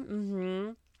library?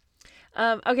 Mm-hmm.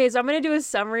 Okay, so I'm going to do a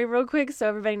summary real quick so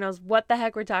everybody knows what the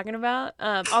heck we're talking about.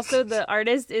 Also, the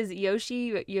artist is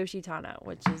Yoshi Tana,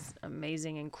 which is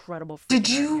amazing, incredible. Did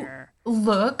you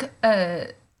look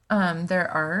at their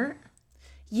art?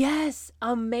 Yes,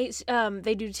 amazing.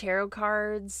 They do tarot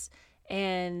cards,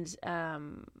 and I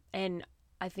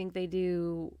think they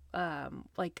do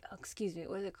excuse me,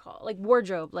 what is it called? Like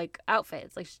wardrobe, like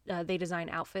outfits. Like they design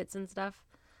outfits and stuff.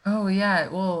 Oh yeah,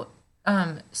 well,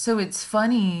 so it's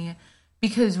funny.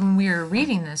 Because when we were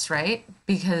reading this, right?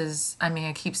 Because, I mean,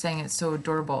 I keep saying it's so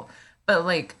adorable. But,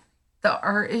 like, the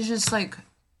art is just, like,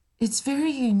 it's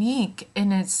very unique,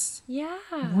 and it's Yeah.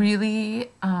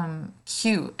 really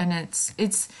cute, and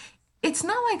it's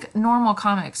not like normal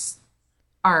comics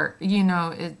art, you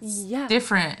know, it's Yeah.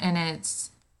 different, and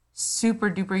it's super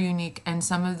duper unique, and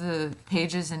some of the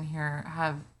pages in here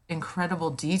have incredible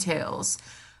details.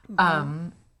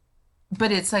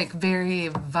 But it's like very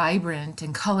vibrant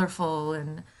and colorful,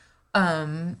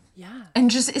 Yeah. and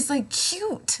just it's like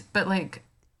cute, but like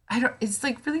I don't, it's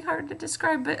like really hard to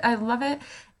describe, but I love it.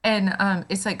 And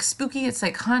it's like spooky, it's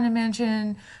like haunted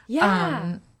mansion.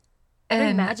 Yeah. Very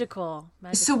And magical.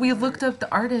 so we art. looked up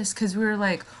the artist because we were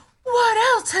like, what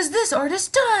else has this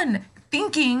artist done?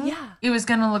 Thinking Yeah. it was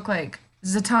gonna look like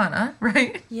Zatanna,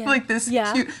 right? Yeah. Like this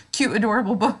Yeah. cute,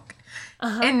 adorable book.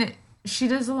 And she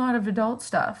does a lot of adult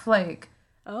stuff, like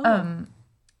Oh.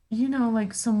 you know,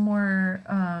 like some more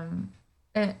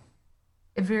a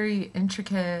very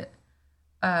intricate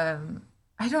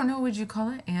I don't know, would you call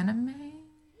it anime?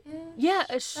 Yeah.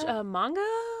 Manga?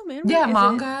 Man, Yeah, is it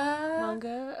manga.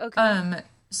 Manga. Okay.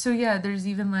 So yeah, there's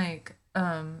even like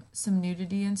some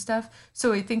nudity and stuff.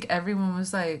 So I think everyone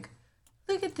was like,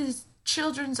 look at this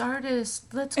children's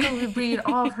artist. Let's go read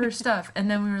all of her stuff. And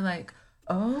then we were like,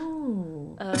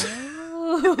 oh.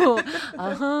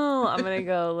 Oh, I'm gonna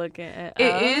go look at it.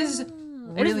 It is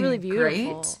really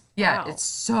beautiful. great. Yeah, Wow. it's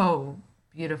so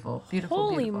beautiful. Beautiful.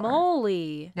 Holy beautiful art.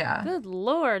 moly. Yeah. Good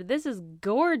Lord, this is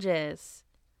gorgeous.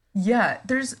 Yeah,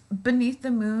 there's Beneath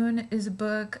the Moon is a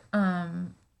book.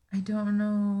 I don't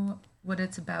know what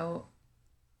it's about.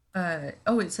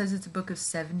 It says it's a book of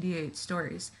 78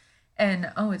 stories.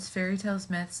 And it's fairy tales,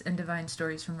 myths, and divine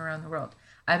stories from around the world.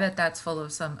 I bet that's full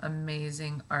of some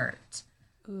amazing art.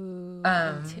 Ooh.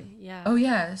 Yeah. Oh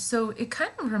yeah, so it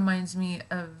kind of reminds me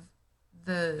of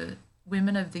the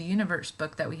Women of the Universe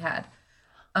book that we had.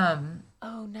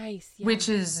 Oh, nice. Yeah. Which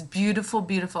is beautiful,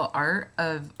 beautiful art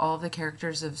of all the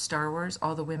characters of Star Wars,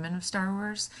 all the women of Star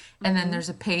Wars. And then there's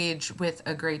a page with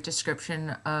a great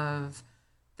description of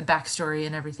the backstory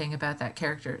and everything about that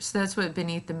character. So that's what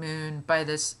Beneath the Moon by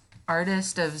this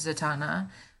artist of Zatanna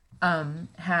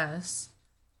has.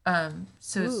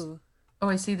 So it's, Ooh.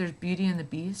 I see there's Beauty and the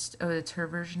Beast. Oh, it's her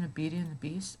version of Beauty and the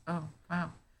Beast. Oh,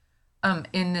 wow.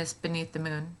 In this Beneath the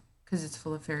Moon, because it's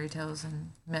full of fairy tales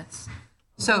and myths.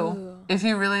 So, if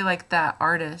you really like that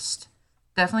artist,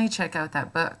 definitely check out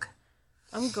that book.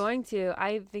 I'm going to.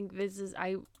 I think this is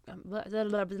blah, blah,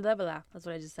 blah, blah, blah. That's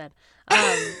what I just said.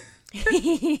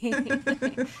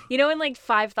 You know when like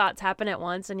 5 thoughts happen at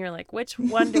once and you're like, which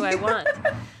one do I want?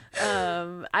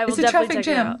 I will It's a definitely traffic check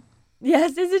jam. it out.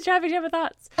 Yes, it's a traffic jam of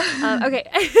thoughts. Okay,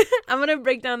 I'm gonna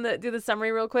break down do the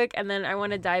summary real quick, and then I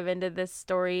want to dive into this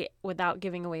story without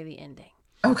giving away the ending.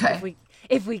 Okay.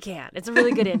 If we can. It's a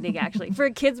really good ending, actually. For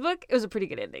a kid's book, it was a pretty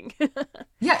good ending.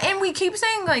 Yeah, and we keep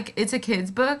saying like it's a kid's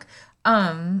book,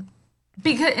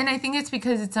 because, and I think it's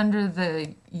because it's under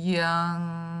the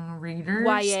young readers.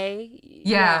 YA.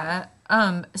 Yeah.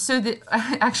 So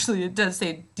actually it does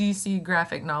say DC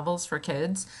graphic novels for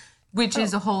kids, which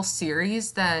is a whole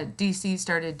series that DC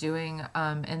started doing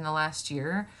in the last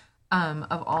year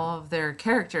of all of their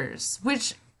characters,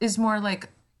 which is more like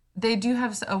they do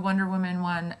have a Wonder Woman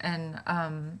one and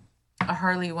a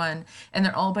Harley one, and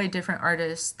they're all by different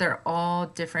artists. They're all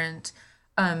different.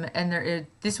 And there is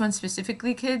this one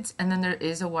specifically kids, and then there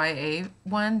is a YA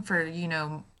one for, you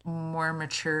know, more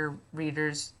mature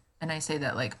readers. And I say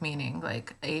that like meaning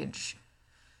like age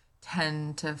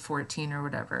 10 to 14 or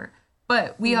whatever.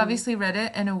 But we obviously read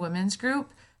it in a women's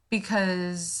group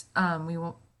because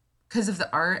because of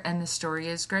the art and the story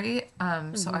is great.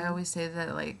 So I always say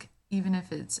that like even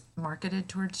if it's marketed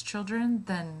towards children,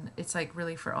 then it's like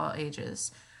really for all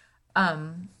ages.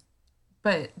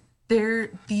 But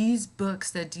these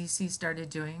books that DC started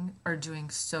doing are doing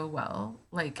so well,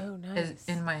 like Oh, nice.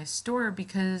 in my store,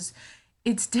 because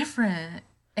it's different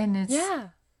and it's Yeah.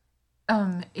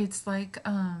 it's like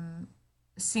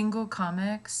single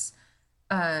comics.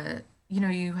 You know,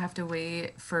 you have to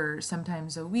wait for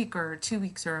sometimes a week or 2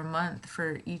 weeks or a month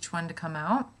for each one to come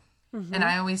out. And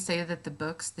I always say that the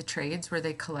books, the trades where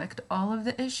they collect all of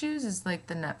the issues is like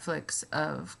the Netflix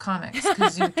of comics,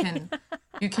 because you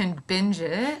can binge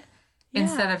it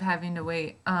instead Yeah. of having to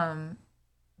wait.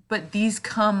 But these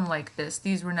come like this.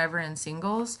 These were never in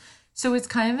singles. So it's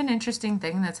kind of an interesting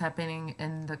thing that's happening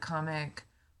in the comic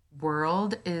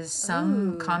world is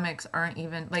some Ooh. comics aren't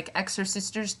even like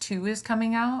Exorcisters 2 is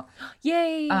coming out.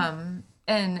 Yay.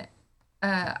 And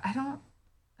I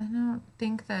don't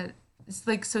think that it's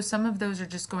like, so some of those are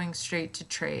just going straight to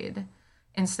trade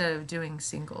instead of doing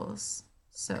singles.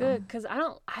 So Good, because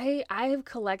I have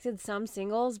collected some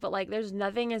singles, but like there's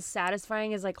nothing as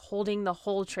satisfying as like holding the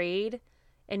whole trade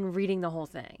and reading the whole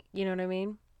thing. You know what I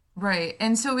mean? Right.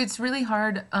 And so it's really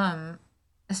hard,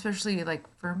 especially like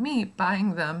for me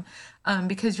buying them,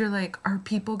 because you're like, are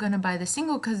people going to buy the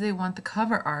single because they want the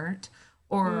cover art?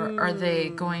 Or are they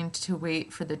going to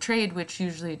wait for the trade, which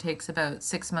usually takes about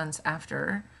 6 months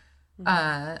after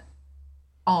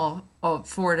all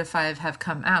 4 to 5 have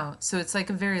come out? So it's like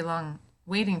a very long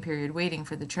waiting period waiting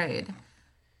for the trade.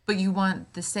 But you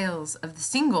want the sales of the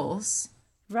singles.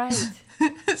 Right.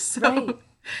 So Right.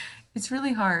 it's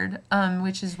really hard,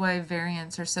 which is why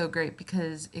variants are so great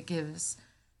because it gives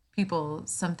people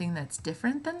something that's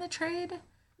different than the trade.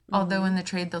 Although in the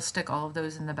trade, they'll stick all of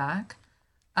those in the back.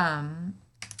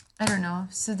 I don't know.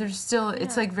 So there's still,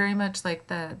 it's like very much like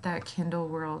that Kindle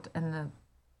world and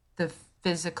the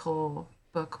physical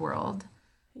book world.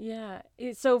 Yeah.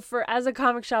 So as a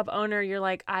comic shop owner, you're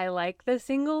like, I like the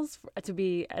singles to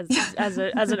be as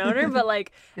an owner, but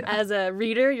like as a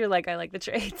reader, you're like, I like the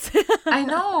trades. I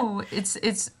know.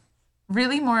 It's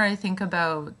really more, I think,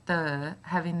 about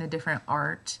having the different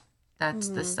art. That's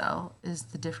the sell, is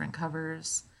the different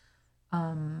covers.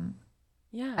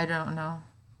 Yeah. I don't know.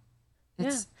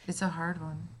 It's a hard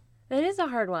one. It is a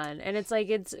hard one, and it's like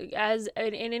it's as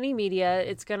in any media,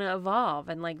 it's gonna evolve,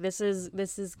 and like this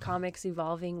is comics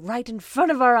evolving right in front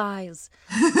of our eyes,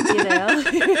 you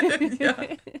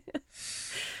know.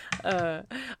 All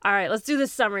right, let's do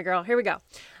this summary, girl. Here we go.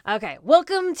 Okay,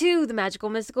 welcome to the magical,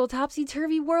 mystical,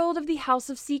 topsy-turvy world of the House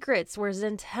of Secrets, where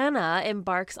Zatanna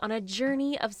embarks on a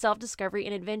journey of self-discovery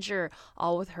and adventure,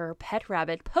 all with her pet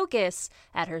rabbit, Pocus,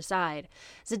 at her side.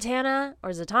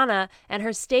 Zatanna, and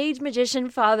her stage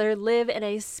magician father live in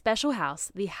a special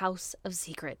house, the House of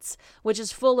Secrets, which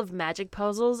is full of magic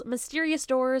puzzles, mysterious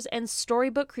doors, and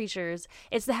storybook creatures.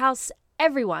 It's the house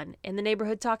everyone in the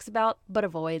neighborhood talks about but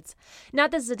avoids.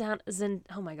 Not that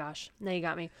oh my gosh, now you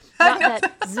got me. Not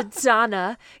that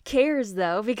Zatanna cares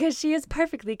though, because she is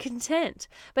perfectly content.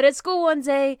 But at school one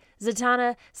day,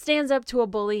 Zatanna stands up to a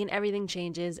bully and everything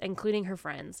changes, including her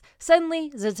friends. Suddenly,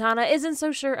 Zatanna isn't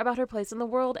so sure about her place in the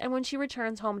world, and when she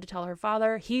returns home to tell her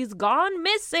father, he's gone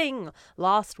missing,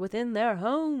 lost within their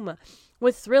home.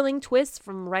 With thrilling twists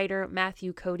from writer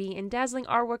Matthew Cody and dazzling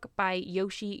artwork by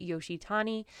Yoshi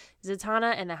Yoshitani,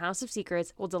 Zatanna and the House of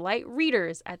Secrets will delight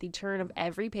readers at the turn of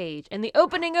every page and the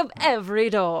opening of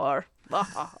every door.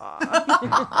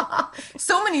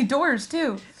 So many doors,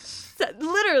 too.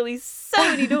 Literally so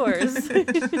many doors.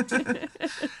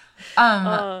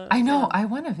 I know. I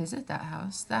want to visit that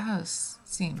house. That house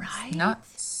seems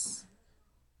nuts.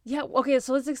 Yeah, okay,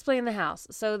 so let's explain the house.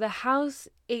 So the house,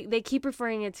 they keep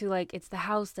referring it to like it's the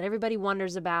house that everybody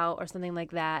wonders about or something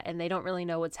like that, and they don't really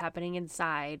know what's happening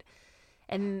inside.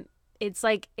 And it's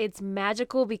like it's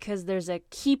magical because there's a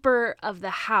keeper of the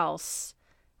house,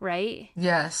 right?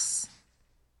 Yes.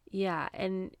 Yeah,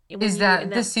 and is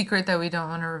that the secret that we don't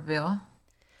want to reveal?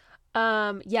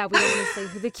 Yeah, we don't want to say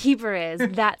who the keeper is.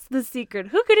 That's the secret.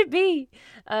 Who could it be?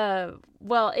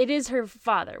 Well, it is her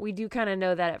father. We do kind of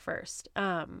know that at first.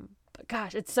 But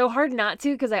gosh, it's so hard not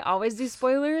to because I always do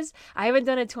spoilers. I haven't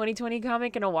done a 2020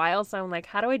 comic in a while, so I'm like,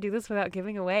 how do I do this without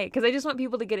giving away? Because I just want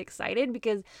people to get excited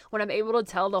because when I'm able to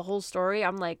tell the whole story,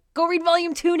 I'm like, go read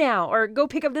volume 2 now, or go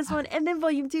pick up this one and then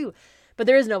volume 2. But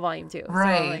there is no volume 2.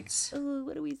 Right. So I'm like,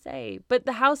 what do we say? But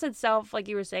the house itself, like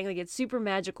you were saying, like it's super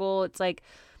magical. It's like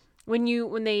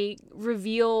when they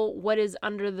reveal what is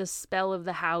under the spell of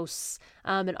the house,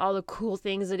 and all the cool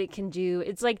things that it can do,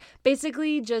 it's like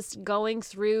basically just going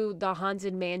through the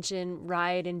Haunted Mansion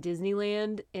ride in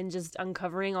Disneyland and just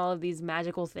uncovering all of these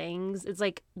magical things. It's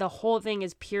like the whole thing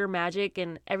is pure magic,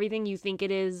 and everything you think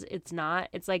it is, it's not.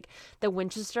 It's like the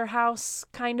Winchester house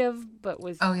kind of, but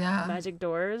with magic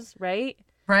doors, right?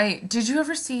 Right. Did you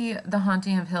ever see The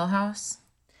Haunting of Hill House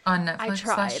on Netflix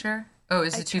last year? Oh,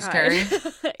 is it too scary?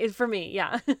 It's for me,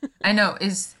 yeah. I know.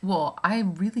 I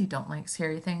really don't like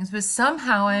scary things, but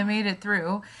somehow I made it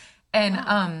through.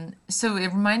 And so it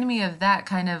reminded me of that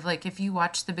kind of like if you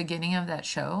watch the beginning of that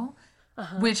show,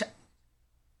 which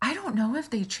I don't know if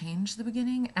they change the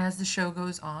beginning as the show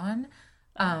goes on,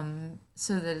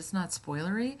 so that it's not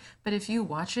spoilery. But if you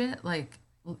watch it, like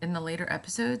in the later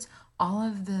episodes, all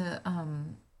of the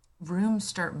rooms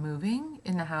start moving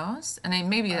in the house, and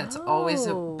maybe that's always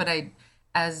but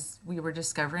as we were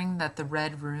discovering that the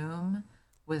red room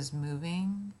was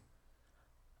moving,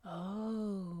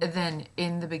 then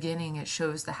in the beginning it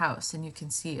shows the house and you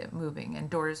can see it moving and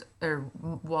doors or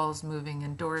walls moving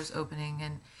and doors opening,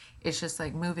 and it's just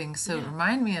like moving. So it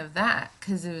reminded me of that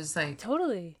because it was like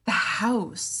Totally. the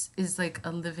house is like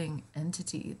a living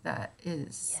entity that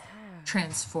is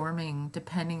transforming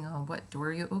depending on what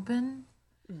door you open.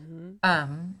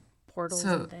 portals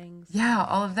So, and things. yeah,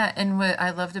 all of that. And what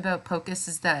I loved about Pocus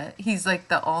is that he's like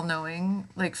the all-knowing,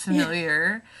 like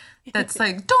familiar that's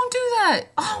like, don't do that.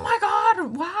 Oh my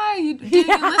God, why? Didn't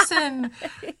you listen?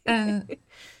 And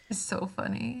it's so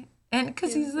funny. And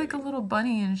because he's like a little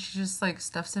bunny and she just like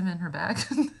stuffs him in her bag.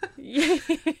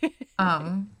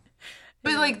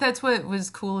 But like that's what was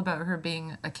cool about her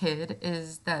being a kid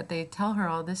is that they tell her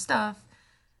all this stuff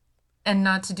and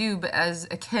not to do, but as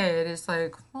a kid it's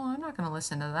like, well, I'm not gonna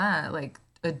listen to that. Like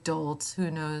adults, who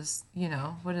knows,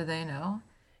 what do they know?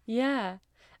 Yeah.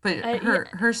 But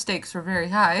her stakes were very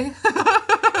high.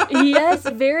 Yes,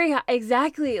 very high.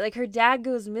 Exactly. Like her dad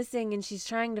goes missing and she's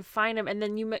trying to find him. And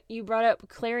then you brought up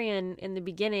Clarion in the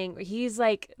beginning. He's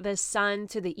like the son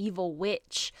to the evil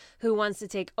witch who wants to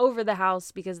take over the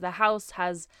house because the house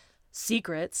has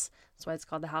secrets. That's why it's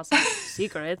called the House of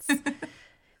Secrets.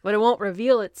 But it won't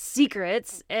reveal its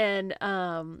secrets. And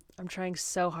I'm trying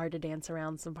so hard to dance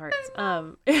around some parts.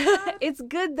 It's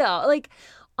good though. Like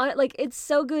it's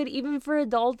so good even for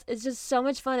adults. It's just so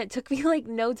much fun. It took me like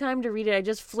no time to read it. I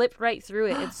just flipped right through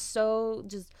it. It's so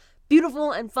just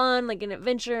beautiful and fun, like an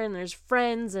adventure, and there's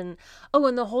friends and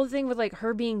the whole thing with like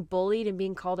her being bullied and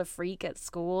being called a freak at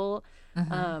school.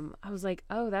 I was like,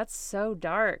 oh, that's so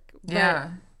dark. But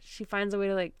she finds a way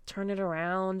to like turn it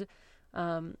around.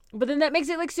 But then that makes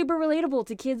it like super relatable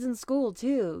to kids in school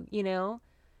too,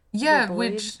 Yeah, bullied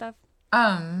which and stuff.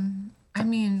 I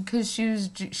mean, because she's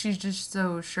just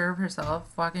so sure of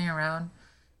herself, walking around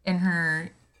in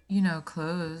her,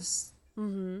 clothes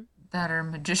that are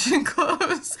magician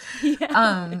clothes.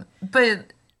 Yeah.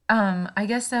 But I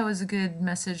guess that was a good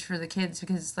message for the kids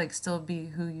because, like, still be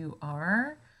who you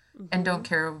are and don't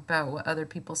care about what other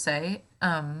people say.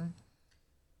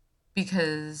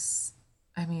 Because,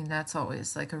 I mean, that's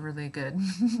always, like, a really good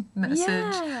message.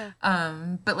 Yeah.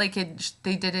 But, like,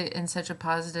 they did it in such a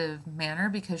positive manner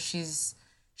because she's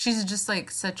just, like,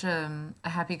 such a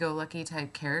happy-go-lucky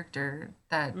type character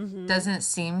that doesn't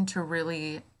seem to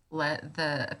really let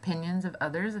the opinions of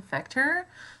others affect her.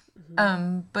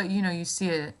 But, you see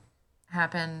it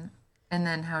happen and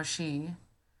then how she,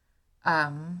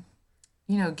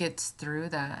 gets through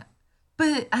that.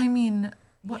 But, I mean,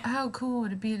 how cool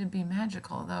would it be to be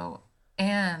magical, though?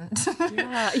 And,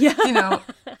 Yeah.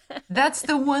 that's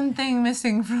the one thing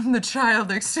missing from the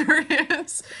child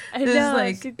experience. I is know,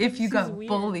 like, if you got weird.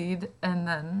 bullied and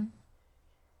then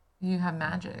you have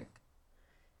magic.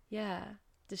 Yeah.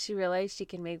 Does she realize she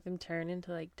can make them turn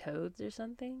into like toads or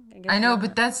something? I guess I know, not.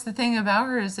 but that's the thing about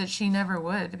her is that she never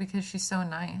would because she's so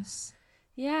nice.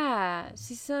 Yeah,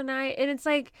 she's so nice. And it's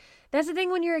like, that's the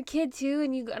thing when you're a kid too,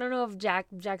 and I don't know if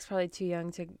Jack's probably too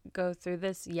young to go through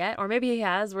this yet, or maybe he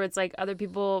has, where it's like other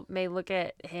people may look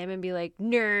at him and be like,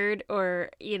 nerd,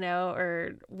 or,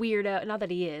 or weirdo. Not that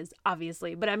he is,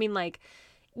 obviously, but I mean, like,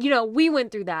 we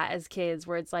went through that as kids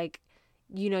where it's like,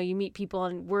 you meet people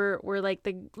and we're like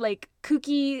the like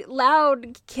kooky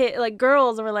loud kid like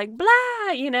girls and we're like blah,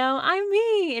 I'm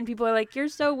me, and people are like, you're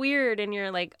so weird, and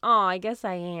you're like, oh, I guess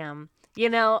I am.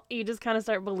 You just kind of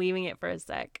start believing it for a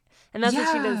sec. And that's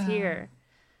what she does here.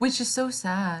 Which is so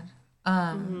sad.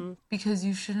 Because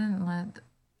you shouldn't let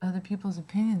other people's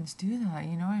opinions do that,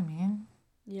 you know what I mean?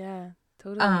 Yeah,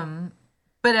 totally.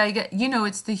 But I get,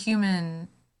 it's the human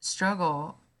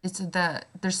struggle. It's that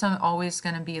there's always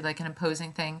going to be like an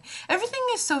opposing thing. Everything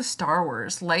is so Star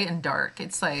Wars, light and dark.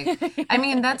 It's like, I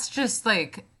mean, that's just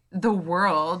like the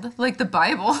world, like the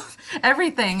Bible,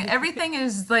 everything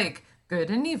is like good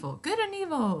and evil.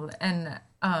 And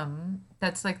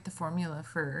that's like the formula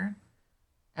for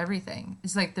everything.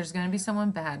 It's like there's going to be someone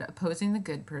bad opposing the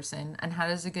good person, and how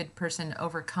does a good person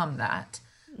overcome that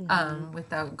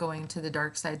without going to the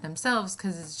dark side themselves?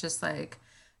 Because it's just like,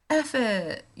 F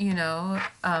it,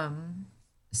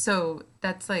 so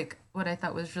that's like what I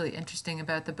thought was really interesting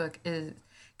about the book is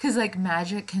because like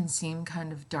magic can seem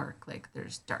kind of dark, like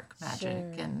there's dark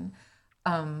magic. Sure. And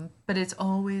but it's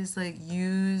always like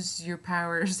use your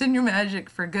powers and your magic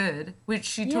for good, which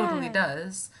she totally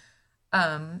does.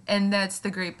 And that's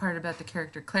the great part about the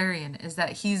character Clarion is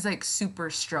that he's like super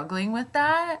struggling with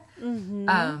that.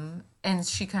 And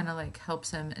she kind of like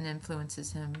helps him and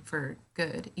influences him for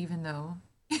good, even though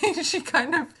she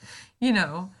kind of,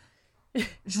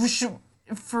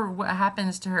 for what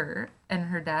happens to her and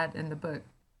her dad in the book,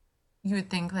 you would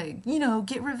think like,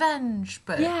 get revenge,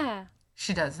 but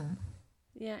she doesn't.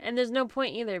 Yeah, and there's no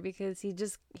point either because he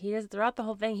does throughout the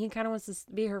whole thing, he kind of wants to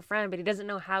be her friend, but he doesn't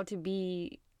know how to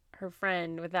be her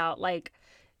friend without like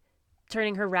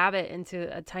turning her rabbit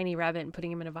into a tiny rabbit and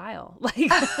putting him in a vial. Like,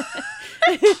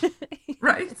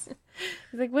 right.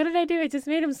 He's like, what did I do? I just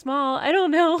made him small. I don't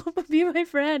know. Be my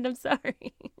friend. I'm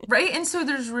sorry. Right? And so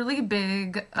there's really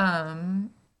big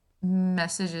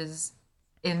messages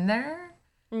in there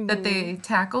that they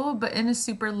tackle, but in a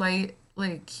super light,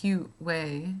 like cute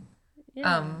way,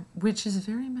 Yeah. which is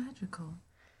very magical.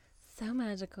 So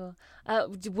magical.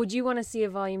 Would you want to see a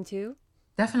volume 2?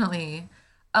 Definitely.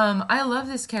 I love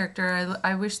this character.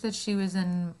 I wish that she was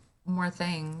in more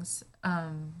things,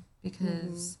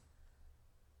 because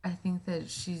I think that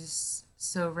she's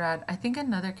so rad. I think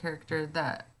another character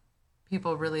that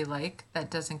people really like that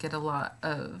doesn't get a lot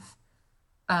of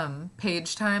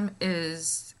page time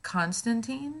is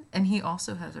Constantine, and he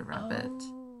also has a rabbit.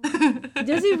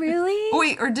 Does he really?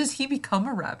 Wait, or does he become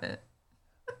a rabbit?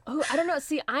 Oh, I don't know.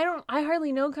 See, I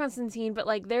hardly know Constantine, but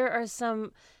like there are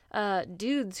some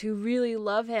dudes who really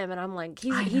love him, and I'm like,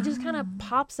 he just kind of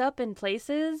pops up in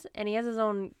places, and he has his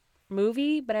own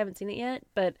movie, but I haven't seen it yet.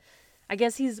 But I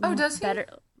guess he's does he? better.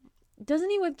 Doesn't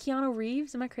he with Keanu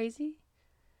Reeves? Am I crazy?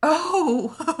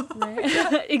 Oh,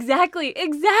 Right? Exactly.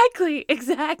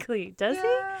 Does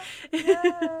he?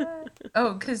 yeah.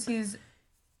 Oh, because he's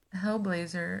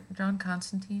Hellblazer, John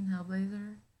Constantine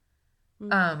Hellblazer.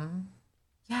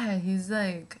 Yeah, he's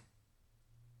like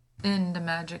into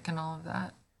magic and all of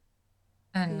that.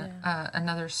 And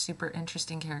another super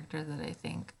interesting character that I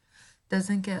think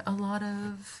doesn't get a lot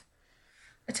of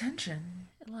attention.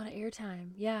 A lot of airtime.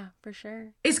 Yeah, for sure.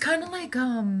 It's kind of like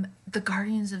the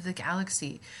Guardians of the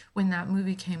Galaxy. When that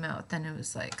movie came out, then it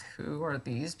was like, who are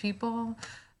these people?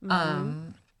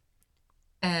 And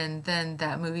then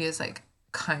that movie is like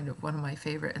kind of one of my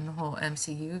favorite in the whole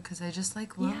MCU because I just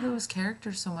like love those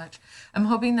characters so much. I'm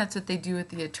hoping that's what they do with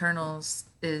the Eternals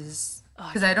is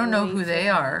because I don't know who they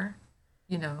are,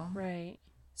 you know. Right.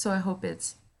 So I hope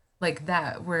it's like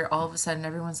that where all of a sudden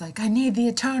everyone's like, I need the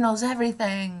Eternals,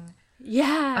 everything.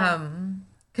 Yeah.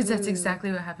 Because that's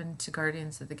exactly what happened to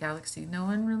Guardians of the Galaxy. No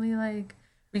one really like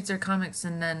reads their comics,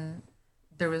 and then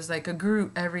there was like a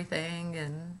Groot everything,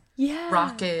 and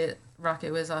Rocket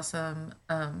was awesome.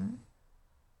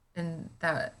 And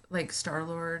that like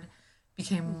Star-Lord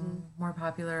became more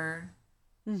popular.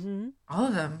 All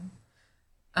of them.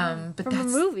 But From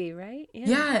that's a movie, right?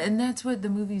 yeah, and that's what the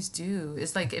movies do.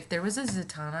 Is like if there was a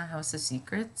Zatanna House of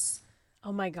Secrets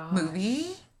Oh my gosh.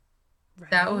 movie,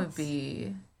 that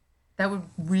would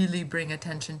really bring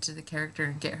attention to the character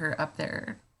and get her up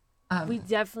there. We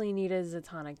definitely need a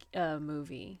Zatanna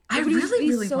movie. I It would really,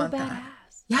 be really so want badass. that.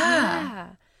 Yeah.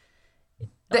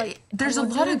 Like, There's a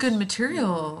lot of good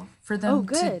material for them Oh,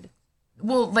 good.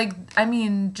 Well, like, I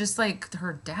mean, just like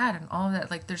her dad and all of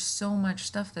that, like, there's so much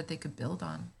stuff that they could build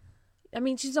on. I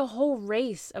mean, she's a whole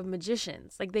race of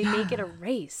magicians. Like, they make it a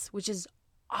race, which is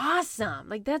awesome.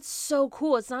 Like, that's so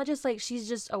cool. It's not just like she's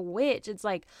just a witch. It's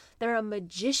like they're a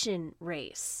magician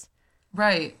race.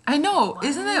 Right. I know.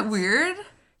 Isn't that weird?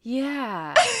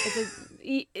 Yeah. It's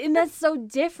like, and that's so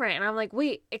different. And I'm like,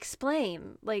 wait,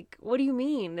 explain. Like, what do you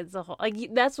mean? It's a whole,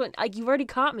 like, that's what, like, you've already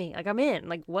caught me. Like, I'm in.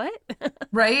 Like, what?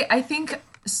 Right? I think,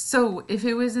 so if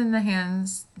it was in the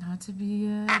hands, not to be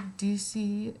a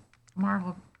DC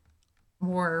Marvel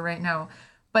war right now,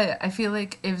 but I feel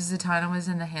like if Zatanna was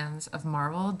in the hands of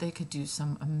Marvel, they could do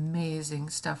some amazing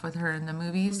stuff with her in the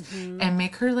movies and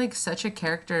make her like such a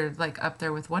character, like up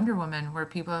there with Wonder Woman, where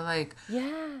people are like,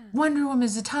 Yeah. Wonder Woman,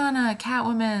 Zatanna,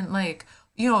 Catwoman, like,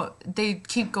 you know, they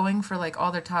keep going for like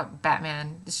all their top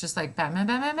Batman. It's just like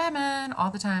Batman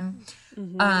all the time.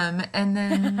 And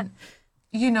then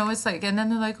you know, it's like, and then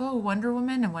they're like, oh, Wonder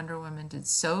Woman, and Wonder Woman did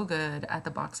so good at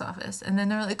the box office. And then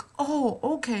they're like, oh,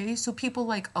 okay, so people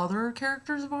like other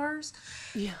characters of ours?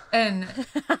 Yeah. And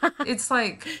it's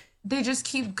like, they just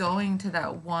keep going to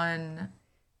that one,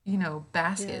 you know,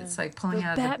 basket. Yeah. It's like pulling The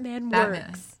out Batman the Batman.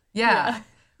 works. Yeah.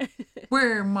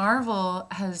 Where Marvel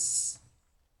has,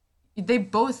 they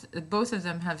both of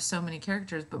them have so many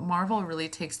characters, but Marvel really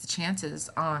takes the chances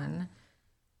on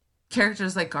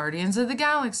characters like Guardians of the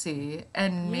Galaxy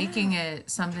and making it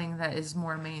something that is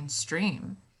more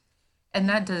mainstream. And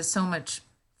that does so much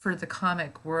for the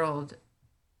comic world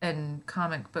and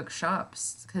comic book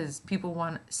shops because people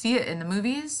want to see it in the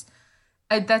movies.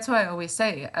 That's what I always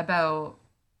say about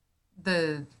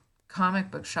the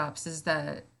comic book shops is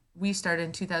that we started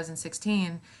in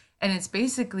 2016 and it's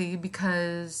basically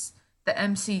because the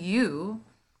MCU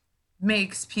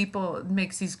makes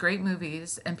these great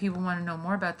movies and people want to know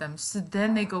more about them, so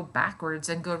then they go backwards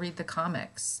and go read the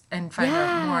comics and find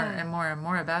out more and more and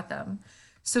more about them.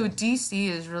 So DC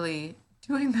is really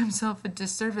doing themselves a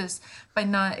disservice by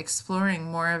not exploring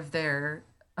more of their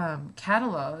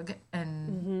catalog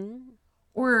and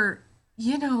or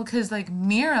you know, because like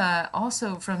Mira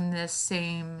also from this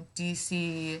same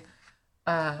DC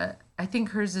I think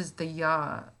hers is the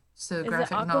So Is it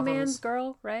graphic Aquaman's novels.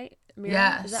 girl, right? Mira?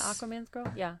 Yes. Is that Aquaman's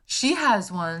girl? Yeah. She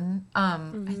has one.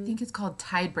 I think it's called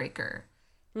Tidebreaker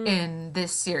in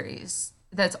this series.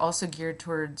 That's also geared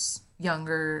towards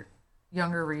younger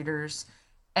readers,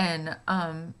 and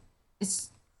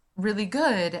it's really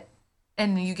good.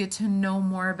 And you get to know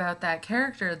more about that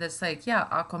character. That's like, yeah,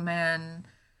 Aquaman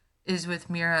is with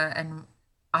Mira, and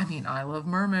I mean, I love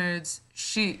mermaids.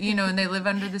 She, and they live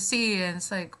under the sea, and it's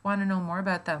like, want to know more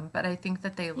about them. But I think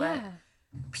that they let Yeah.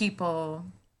 people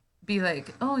be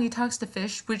like, oh, he talks to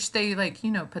fish, which they like,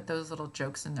 put those little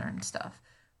jokes in there and stuff.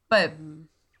 But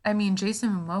I mean, Jason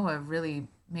Momoa really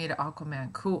made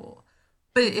Aquaman cool.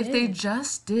 But if they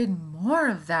just did more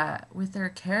of that with their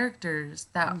characters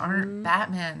that aren't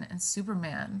Batman and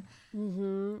Superman.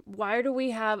 Why do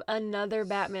we have another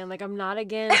Batman? Like, I'm not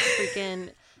against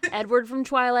freaking Edward from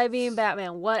Twilight being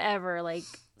Batman, whatever. Like,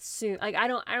 soon, like, I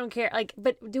don't care. Like,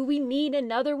 but do we need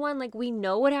another one? Like, we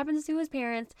know what happens to his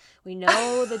parents. We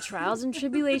know the trials and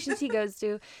tribulations he goes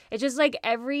to. It's just like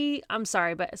I'm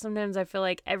sorry, but sometimes I feel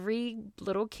like every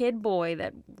little kid boy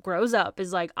that grows up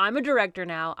is like, I'm a director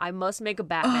now. I must make a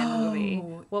Batman movie.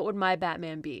 What would my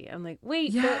Batman be? I'm like,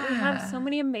 wait, but we have so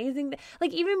many amazing,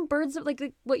 like, even Birds of,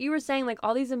 like what you were saying, like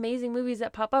all these amazing movies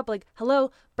that pop up, like,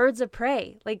 hello, Birds of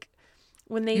Prey. Like,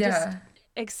 when they just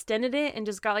extended it and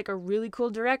just got like a really cool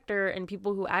director and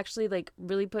people who actually like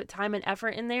really put time and effort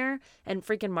in there, and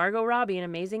freaking Margot Robbie, an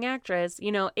amazing actress,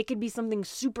 it could be something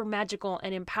super magical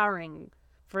and empowering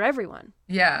for everyone.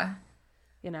 Yeah.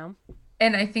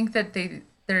 And I think that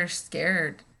they're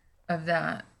scared of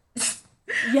that.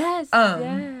 Yes.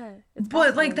 Yeah. It's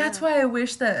but like that's why I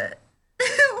wish that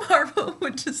Marvel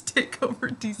would just take over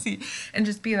DC and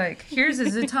just be like, here's a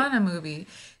Zatanna movie,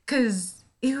 because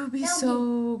it would be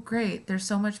so great. There's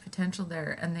so much potential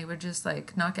there, and they would just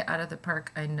like knock it out of the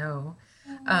park. I know,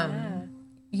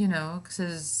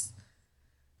 because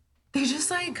they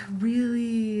just like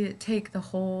really take the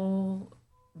whole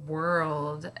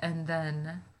world and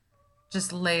then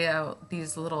just lay out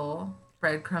these little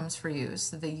breadcrumbs for you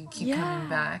so that you keep coming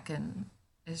back, and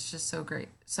it's just so great.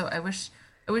 So I wish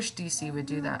DC would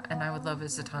do that, and I would love a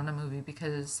Zatanna movie,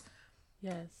 because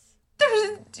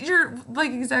you're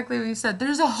like exactly what you said.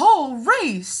 There's a whole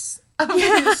race of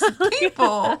these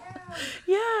people.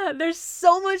 Yeah, there's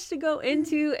so much to go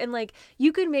into, and like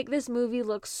you could make this movie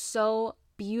look so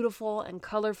beautiful and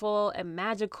colorful and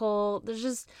magical. There's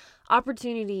just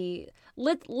opportunity.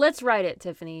 Let's write it,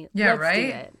 Tiffany. Yeah, let's right.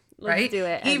 Do it. Let's do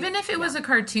it. Even if it was a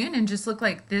cartoon and just looked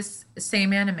like this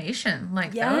same animation,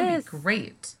 like that would be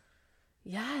great.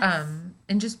 Yes.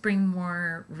 And just bring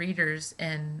more readers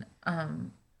in,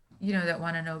 that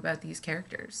want to know about these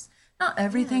characters. Not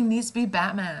everything needs to be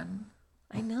Batman.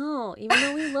 I know, even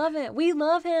though we love it. We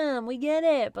love him. We get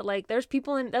it. But like there's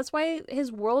people that's why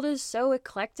his world is so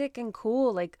eclectic and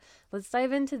cool. Like, let's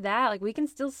dive into that. Like, we can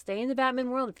still stay in the Batman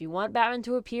world. If you want Batman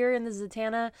to appear in the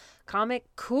Zatanna comic,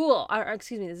 cool. Or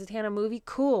excuse me, the Zatanna movie,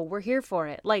 cool. We're here for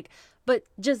it. Like, but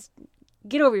just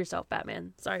get over yourself,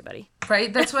 Batman. Sorry, buddy.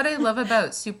 Right? That's what I love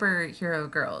about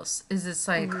superhero girls, is it's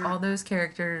like all those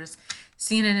characters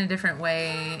seen in a different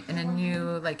way, in a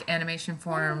new like animation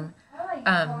form.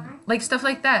 Like stuff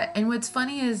like that. And what's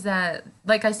funny is that,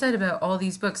 like I said about all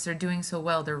these books, they're doing so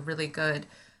well, they're really good.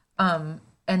 And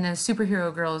the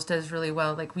Superhero Girls does really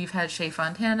well. Like, we've had Shay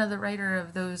Fontana, the writer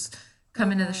of those,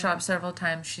 come into the shop several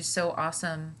times. She's so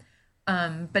awesome.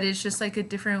 But it's just like a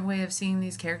different way of seeing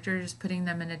these characters, putting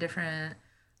them in a different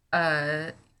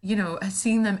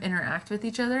seeing them interact with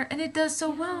each other, and it does so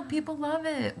well. People love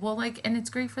it. Well, like, and it's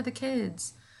great for the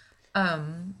kids.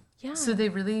 So they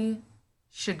really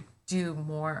should do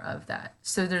more of that.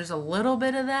 So there's a little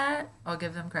bit of that. I'll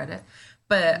give them credit,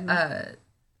 but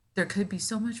there could be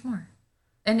so much more.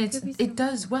 And it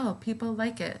does well. People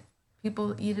like it.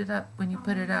 People eat it up when you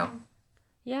put it out.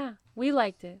 Yeah, we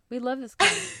liked it. We love this guy.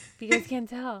 If you guys can't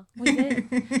tell, we did.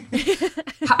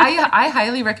 I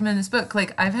highly recommend this book.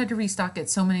 Like, I've had to restock it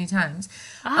so many times.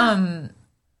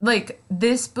 Like,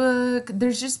 this book,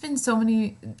 there's just been so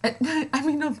many, I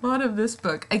mean, a lot of this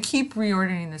book. I keep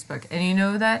reordering this book. And you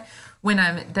know that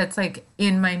that's like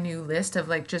in my new list of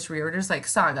like just reorders, like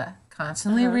Saga,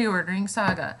 constantly reordering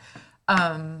Saga.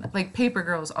 Like Paper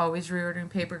Girls, always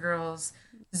reordering Paper Girls.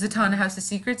 Zatanna House of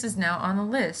Secrets is now on the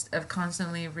list of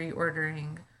constantly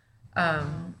reordering.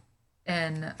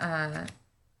 And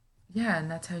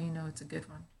that's how you know it's a good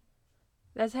one.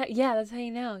 That's how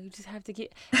you know. You just have to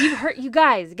keep. You've heard, you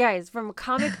guys, from a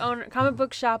comic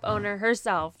book shop owner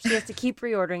herself. She has to keep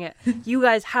reordering it. You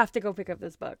guys have to go pick up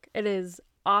this book. It is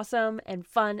awesome and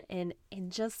fun and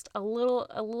just a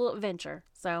little adventure.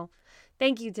 So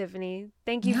Thank you, Tiffany.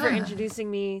 Thank you for Yeah. introducing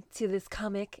me to this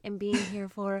comic and being here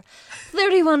for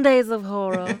 31 Days of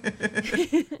Horror.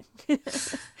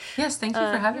 Yes, thank you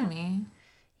for having me.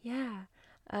 Yeah.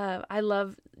 I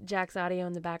love Jack's audio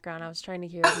in the background. I was trying to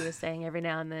hear what he was saying every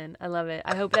now and then. I love it.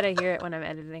 I hope that I hear it when I'm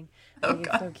editing. I think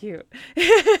it's so cute.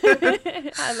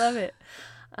 I love it.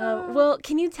 Well,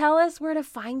 can you tell us where to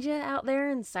find you out there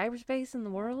in cyberspace in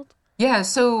the world? Yeah,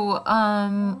 so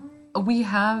we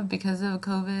have, because of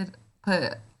COVID,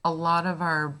 put a lot of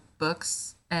our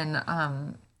books and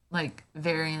like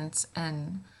variants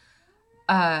and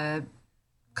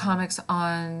comics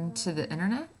onto the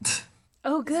internet.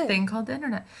 Oh, good. Thing called the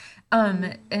internet.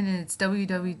 And it's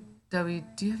www. Do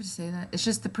you have to say that? It's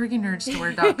just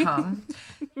theperkynerdstore.com.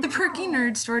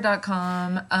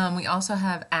 Theperkynerdstore.com. We also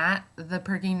have at the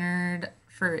Perky Nerd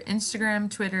for Instagram,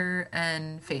 Twitter,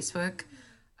 and Facebook.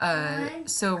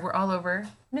 So we're all over.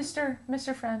 Mr.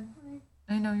 Friend.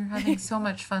 I know you're having so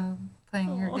much fun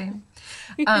playing your game.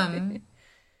 And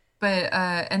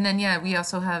then, yeah, we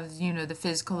also have, the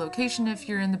physical location if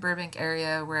you're in the Burbank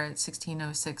area. We're at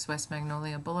 1606 West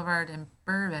Magnolia Boulevard in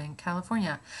Burbank,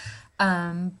 California.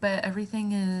 But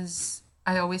everything is,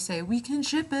 I always say, we can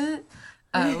ship it.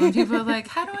 When people are like,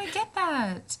 how do I get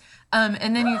that?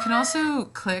 And then you can also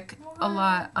click a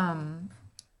lot on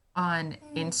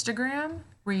Instagram,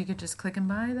 where you could just click and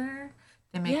buy there.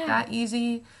 They make that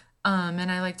easy.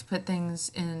 And I like to put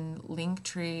things in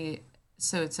Linktree,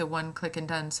 so it's a one click and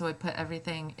done. So I put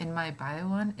everything in my bio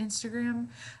on Instagram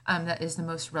that is the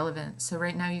most relevant. So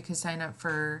right now you can sign up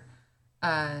for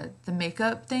the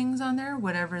makeup things on there,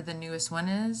 whatever the newest one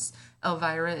is.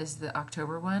 Elvira is the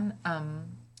October one.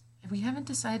 We haven't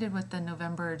decided what the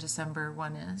November or December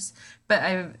one is,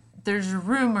 but there's a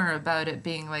rumor about it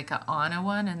being like an Anna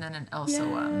one and then an Elsa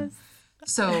one.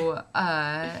 So,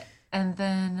 and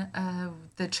then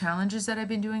the challenges that I've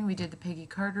been doing, we did the Peggy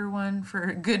Carter one for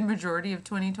a good majority of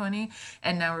 2020,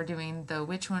 and now we're doing the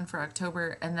witch one for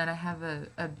October, and then I have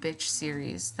a bitch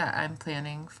series that I'm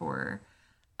planning for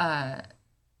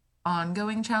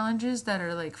ongoing challenges that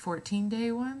are like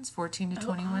 14-day ones, 14 to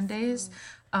 21 days.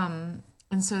 And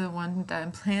so the one that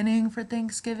I'm planning for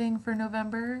Thanksgiving for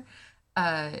November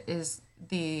is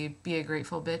the Be a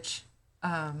Grateful Bitch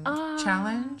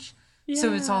challenge.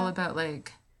 So it's all about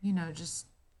like, just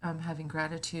having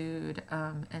gratitude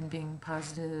and being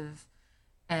positive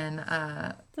and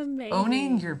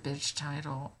owning your bitch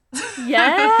title.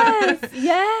 Yes.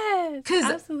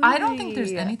 Because I don't think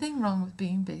there's anything wrong with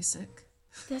being basic.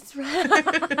 That's right.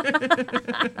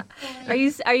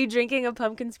 Are you drinking a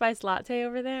pumpkin spice latte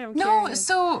over there? I'm No, curious.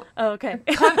 so Oh, okay.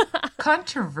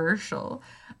 controversial.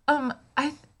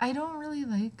 I don't really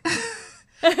like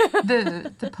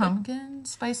the pumpkin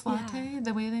spice latte,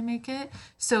 the way they make it.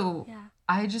 So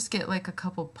I just get like a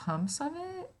couple pumps of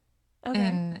it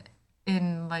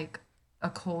in like a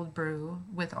cold brew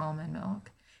with almond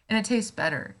milk, and it tastes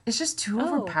better. It's just too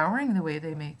overpowering the way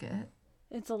they make it.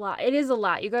 It's a lot. It is a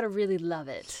lot. You got to really love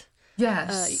it.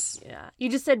 Yes. You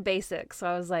just said basic, so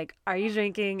I was like, are you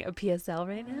drinking a PSL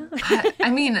right now? I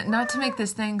mean, not to make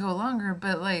this thing go longer,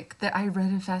 but like I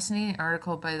read a fascinating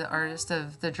article by the artist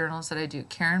of the journals that I do,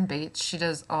 Karen Bates. She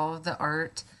does all of the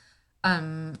art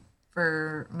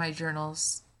for my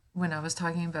journals when I was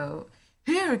talking about,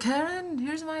 here, Karen,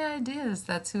 here's my ideas.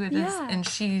 That's who it is. And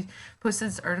she posted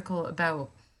this article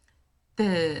about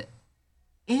the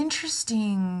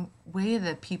interesting way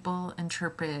that people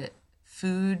interpret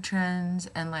food trends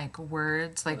and like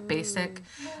words like basic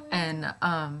and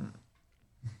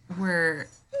where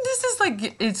this is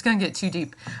like it's gonna get too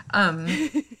deep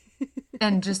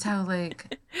and just how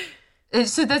like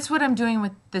so that's what I'm doing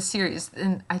with the series,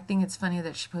 and I think it's funny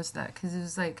that she posted that because it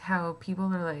was like how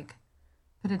people are like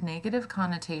put a negative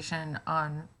connotation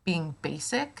on being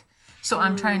basic, so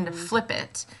I'm trying to flip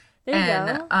it. There you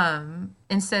go.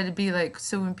 Instead of be like,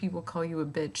 so when people call you a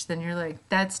bitch, then you're like,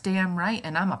 that's damn right,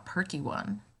 and I'm a perky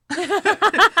one.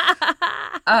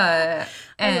 I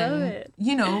love it.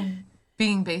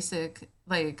 Being basic,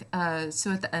 like,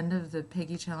 so at the end of the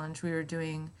Peggy Challenge,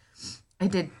 I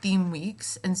did theme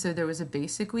weeks, and so there was a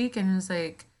basic week, and it was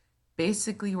like,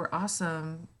 basically, we're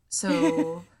awesome,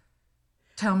 so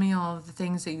tell me all of the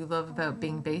things that you love about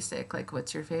being basic. Like,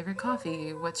 what's your favorite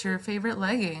coffee? What's your favorite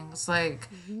leggings? Like,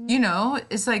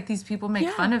 it's like these people make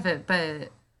fun of it, but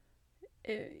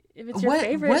if it's your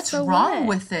favorite, what's so wrong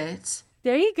what? with it?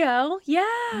 There you go.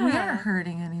 Yeah. We aren't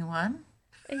hurting anyone.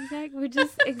 Exactly. We're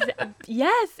just,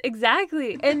 yes,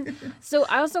 exactly. And so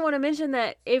I also want to mention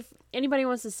that if anybody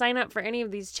wants to sign up for any of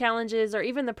these challenges or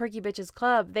even the Perky Bitches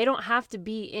Club, they don't have to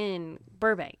be in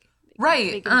Burbank.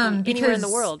 Right. They can be anywhere in the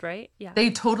Because world, right? Yeah. they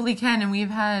totally can, and we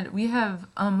have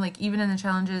like even in the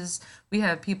challenges, we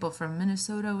have people from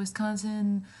Minnesota,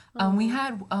 Wisconsin. We Oh.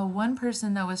 had one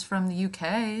person that was from the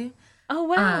UK. Oh,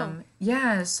 wow.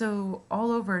 Yeah, so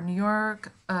all over New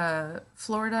York,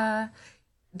 Florida.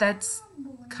 That's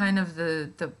kind of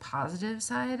the positive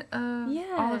side of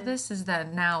all of Yeah. this is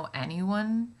that now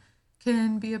anyone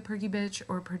can be a perky bitch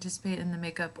or participate in the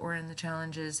makeup or in the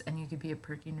challenges, and you could be a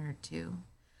perky nerd too.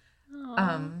 Aw,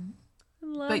 I But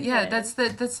love yeah, this.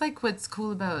 that's like what's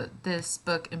cool about this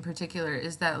book in particular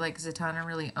is that like Zatanna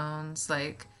really owns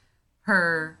like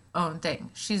her own thing.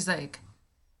 She's like,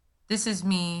 this is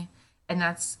me, and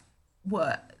that's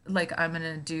what like I'm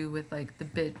gonna do with like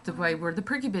the way we're the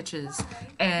perky bitches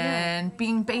Yeah. and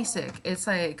being basic. It's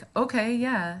like, okay,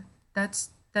 yeah, that's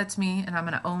me, and I'm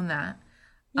gonna own that.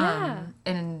 Yeah.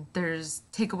 And there's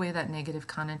take away that negative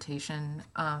connotation,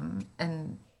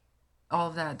 and all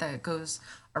of that goes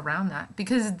around that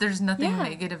because there's nothing Yeah.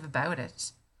 negative about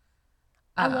it.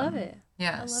 I love it. I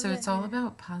Yeah, love so to it's all hear.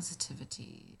 about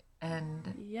positivity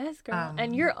and Yes, girl.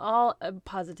 And you're all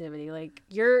positivity. Like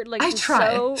you're like I just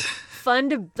try. so fun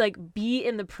to like be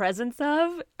in the presence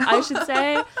of, I should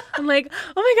say. I'm like,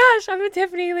 oh my gosh, I'm with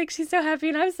Tiffany. Like she's so happy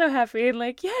and I'm so happy and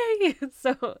like, yay.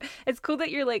 So it's cool that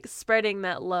you're like spreading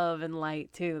that love and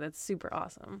light too. That's super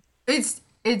awesome.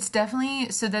 It's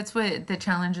definitely so that's what the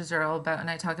challenges are all about, and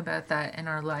I talk about that in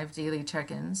our live daily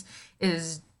check-ins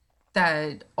is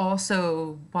that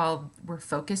also while we're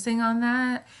focusing on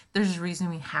that, there's a reason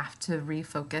we have to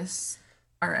refocus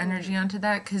our energy onto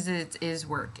that because it is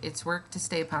work. It's work to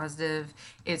stay positive.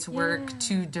 It's Yeah. work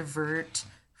to divert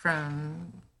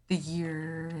from the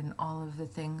year and all of the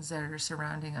things that are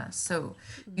surrounding us. So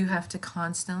you have to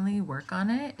constantly work on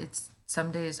it. It's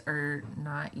some days are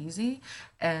not easy,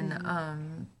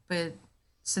 and but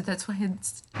so that's why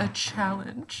it's a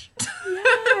challenge.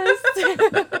 Yes.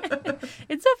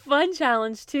 It's a fun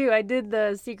challenge too. I did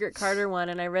the Secret Carter one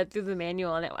and I read through the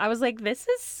manual and I was like, this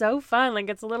is so fun. Like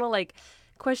it's a little like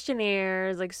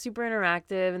questionnaires, like super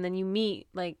interactive, and then you meet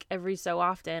like every so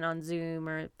often on Zoom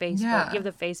or Facebook. You Yeah. have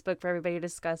the Facebook for everybody to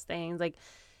discuss things. Like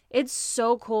it's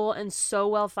so cool and so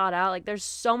well thought out. Like there's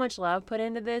so much love put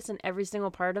into this and every single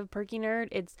part of Perky Nerd.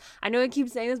 It's I know I keep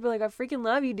saying this, but like I freaking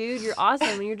love you, dude. You're awesome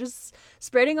and you're just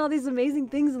spreading all these amazing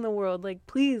things in the world. Like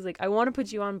please, like I want to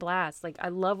put you on blast. Like I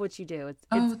love what you do. It's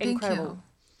Oh, thank incredible.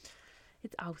 you.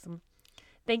 It's awesome.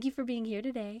 Thank you for being here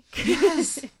today.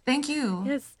 Yes, thank you.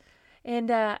 Yes. And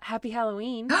happy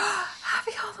Halloween.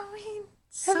 Happy Halloween.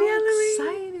 So Happy Halloween.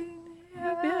 exciting.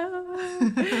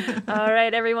 All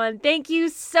right, everyone. Thank you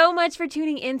so much for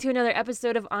tuning in to another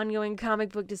episode of Ongoing Comic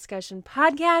Book Discussion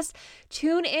Podcast.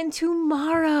 Tune in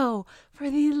tomorrow for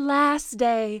the last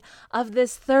day of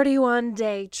this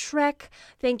 31-day trek.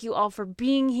 Thank you all for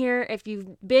being here. If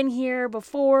you've been here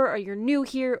before or you're new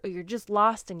here or you're just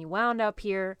lost and you wound up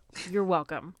here, you're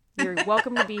welcome. You're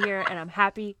welcome to be here, and I'm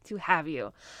happy to have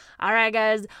you. All right,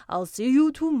 guys. I'll see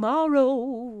you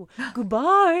tomorrow.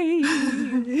 Goodbye.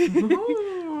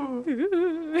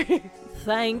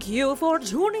 Thank you for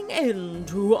tuning in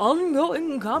to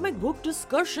Ongoing Comic Book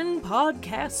Discussion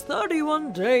Podcast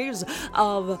 31 Days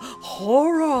of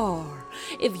Horror.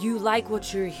 If you like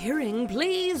what you're hearing,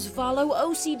 please follow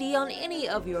OCD on any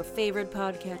of your favorite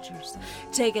podcatchers.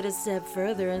 Take it a step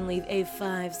further and leave a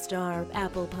 5-star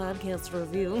Apple Podcast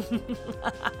review.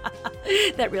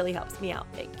 That really helps me out.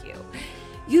 Thank you.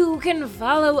 You can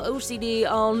follow OCD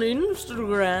on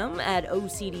Instagram at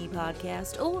OCD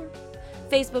Podcast or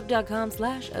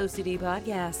Facebook.com/OCD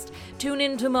Podcast. Tune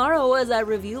in tomorrow as I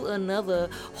review another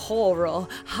horror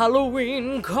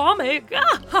Halloween comic.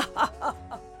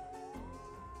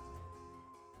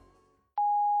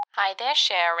 Hi there,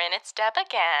 Sharon. It's Deb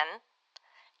again.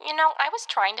 You know, I was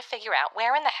trying to figure out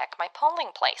where in the heck my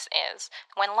polling place is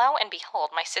when lo and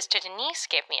behold, my sister Denise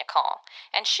gave me a call,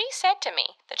 and she said to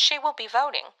me that she will be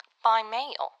voting by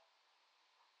mail.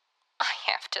 I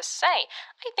have to say,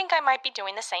 I think I might be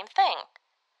doing the same thing.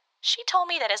 She told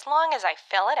me that as long as I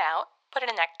fill it out, put it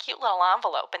in that cute little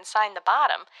envelope, and sign the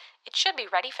bottom, it should be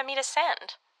ready for me to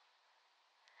send.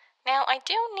 Now, I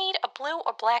do need a blue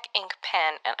or black ink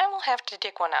pen, and I will have to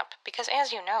dig one up, because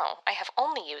as you know, I have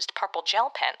only used purple gel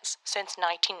pens since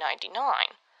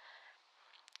 1999.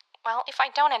 Well, if I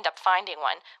don't end up finding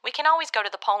one, we can always go to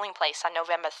the polling place on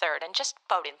November 3rd and just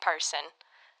vote in person.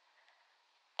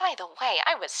 By the way,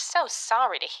 I was so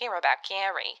sorry to hear about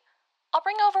Gary. I'll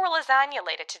bring over a lasagna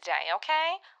later today,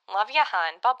 okay? Love ya,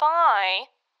 hun. Bye-bye.